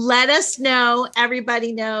 Let us know,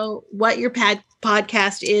 everybody know what your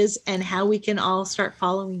podcast is and how we can all start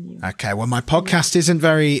following you. Okay. Well, my podcast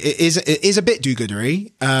it is a bit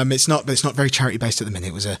do-goodery. It's not very charity based at the minute.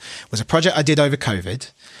 It was a project I did over COVID,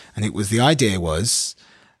 and the idea was,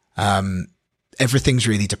 everything's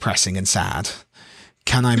really depressing and sad.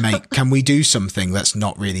 Can we do something that's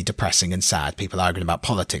not really depressing and sad? People arguing about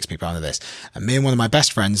politics, people arguing this. And me and one of my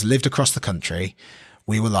best friends lived across the country.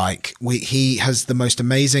 We were like, he has the most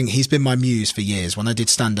amazing, he's been my muse for years. When I did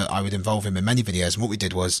stand-up, I would involve him in many videos. And what we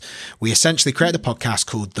did was we essentially created a podcast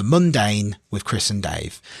called The Mundane with Chris and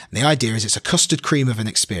Dave. And the idea is it's a custard cream of an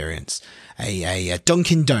experience, a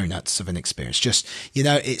Dunkin' Donuts of an experience. Just,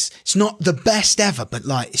 it's not the best ever, but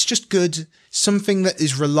it's just good. Something that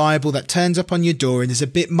is reliable, that turns up on your door and is a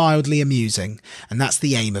bit mildly amusing. And that's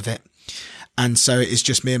the aim of it. And so it's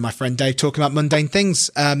just me and my friend Dave talking about mundane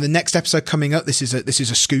things. The next episode coming up, this is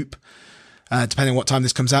a scoop, depending on what time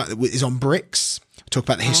this comes out, is on bricks. Talk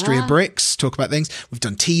about the history of bricks, talk about things. We've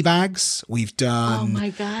done tea bags. We've done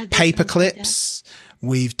paper clips.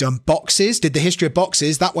 We've done boxes, did the history of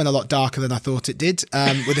boxes. That went a lot darker than I thought it did,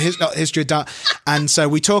 with the history of dark. And so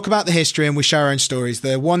we talk about the history and we share our own stories.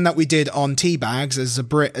 The one that we did on tea bags, as a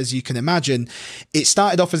Brit, as you can imagine, it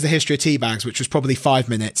started off as the history of tea bags, which was probably 5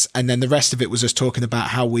 minutes. And then the rest of it was us talking about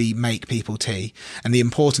how we make people tea and the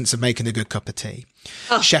importance of making a good cup of tea.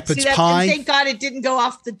 Shepherd's pie. And thank God it didn't go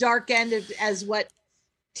off the dark end as what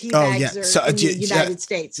tea bags are in the United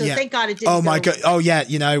States. So thank God it didn't. Oh my God. Oh yeah.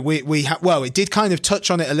 It did kind of touch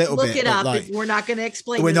on it a little bit. Look it up. We're not going to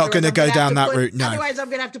explain. We're not going to go down that route. No. Otherwise I'm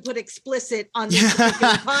going to have to put explicit on this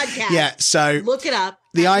particular podcast. Yeah. So look it up.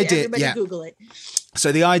 The idea. Everybody Google it.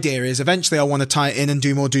 So the idea is eventually I want to tie it in and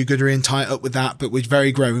do more do-goodery and tie it up with that, but we're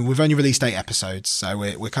very growing. We've only released 8 episodes, so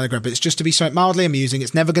we're kind of growing, but it's just to be something mildly amusing.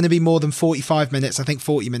 It's never going to be more than 45 minutes. I think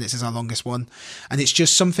 40 minutes is our longest one. And it's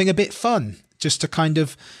just something a bit fun, just to kind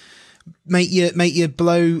of make you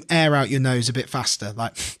blow air out your nose a bit faster.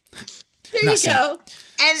 Like, there you go.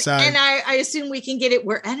 And I assume we can get it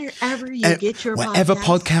wherever you get your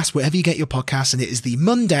podcast. Wherever you get your podcast. And it is The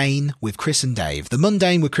Mundane with Chris and Dave. The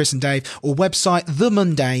Mundane with Chris and Dave, or website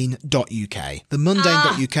themundane.uk.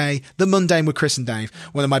 Themundane.uk. The Mundane with Chris and Dave.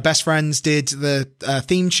 One of my best friends did the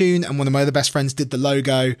theme tune, and one of my other best friends did the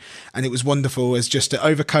logo. And it was wonderful as just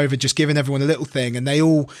over COVID, just giving everyone a little thing. And they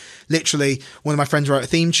all literally, one of my friends wrote a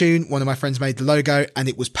theme tune, one of my friends made the logo, and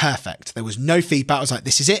it was perfect. There was no feedback. I was like,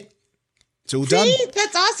 this is it. It's all done.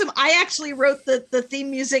 That's awesome. I actually wrote the theme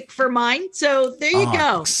music for mine. So there you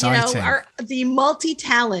go. Exciting. You know, the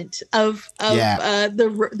multi-talent of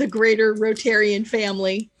the greater Rotarian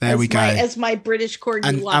family. There we go. As my British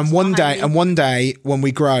corgi walks and one day when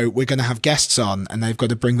we grow, we're going to have guests on, and they've got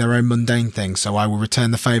to bring their own mundane thing. So I will return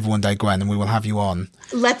the favor one day, Gwen, and we will have you on.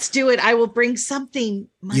 Let's do it. I will bring something.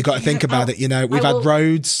 You got to think about it. You know, we've had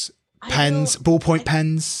roads, pens, ballpoint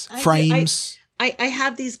pens, frames. I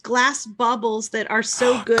have these glass bubbles that are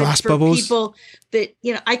so good for bubbles. People that,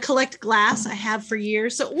 you know, I collect glass. I have for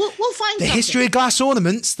years. So we'll find the history of glass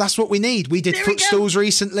ornaments. That's what we need. We did footstools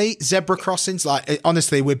recently, zebra crossings. Like,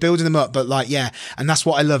 honestly, we're building them up. But like, yeah. And that's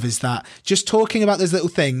what I love, is that just talking about those little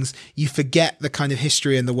things, you forget the kind of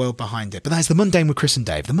history and the world behind it. But that's The Mundane with Chris and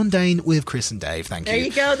Dave. The Mundane with Chris and Dave. Thank you. There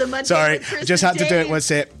you go. The Mundane Sorry, with Chris I just and had to do it.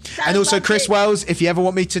 Was it? And also, Chris Wells, if you ever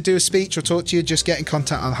want me to do a speech or talk to you, just get in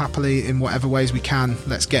contact. I'll happily, in whatever ways we can,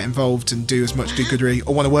 let's get involved and do as much do-goodery,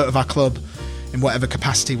 or want to work with our club in whatever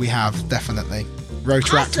capacity we have. Definitely.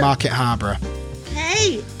 Rotaract, Market Harbour.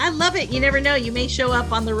 Hey, I love it. You never know, you may show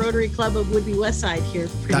up on the Rotary Club of Woodby Westside here.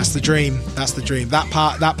 That's the dream. That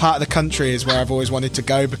part of the country is where I've always wanted to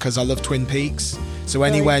go, because I love Twin Peaks. So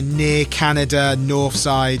anywhere near Canada, North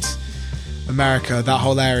Side, America, that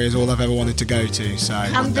whole area is all I've ever wanted to go to. So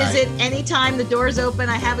come visit anytime. The door's open.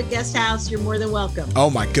 I have a guest house. You're more than welcome. Oh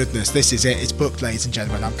my goodness, this is it. It's booked, ladies and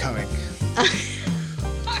gentlemen. I'm coming.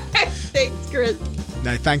 Thanks, Chris.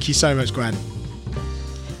 No, thank you so much, Gwen.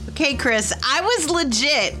 Okay, Chris, I was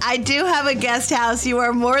legit. I do have a guest house. You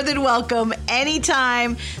are more than welcome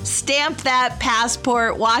anytime. Stamp that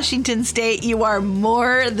passport, Washington State. You are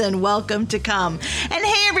more than welcome to come. And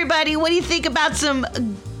hey, everybody, what do you think about some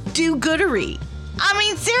do-goodery? I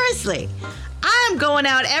mean, seriously, I'm going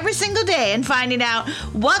out every single day and finding out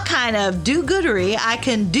what kind of do-goodery I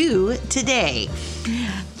can do today.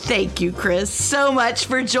 Thank you, Chris, so much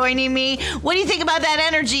for joining me. What do you think about that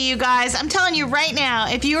energy, you guys? I'm telling you right now,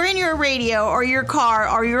 if you're in your radio or your car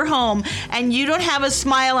or your home and you don't have a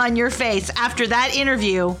smile on your face after that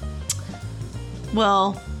interview,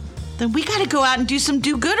 well, then we got to go out and do some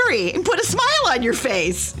do-goodery and put a smile on your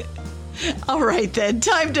face. All right, then,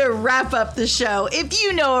 time to wrap up the show. If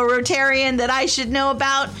you know a Rotarian that I should know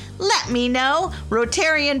about, let me know.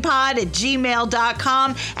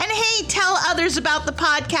 RotarianPod@gmail.com. And hey, tell others about the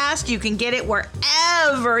podcast. You can get it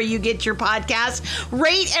wherever you get your podcast.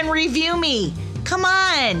 Rate and review me. Come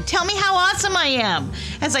on, tell me how awesome I am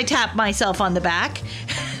as I tap myself on the back.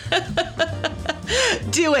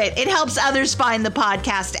 Do it. It helps others find the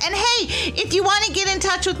podcast. And hey, if you want to get in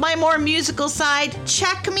touch with my more musical side,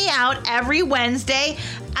 check me out every Wednesday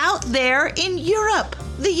out there in Europe,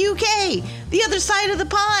 the UK, the other side of the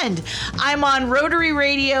pond. I'm on Rotary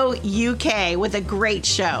Radio UK with a great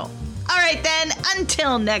show. All right, then,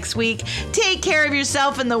 until next week, take care of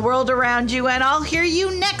yourself and the world around you, and I'll hear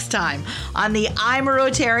you next time on the I'm a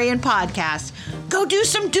Rotarian podcast. Go do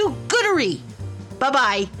some do-goodery.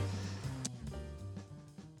 Bye-bye.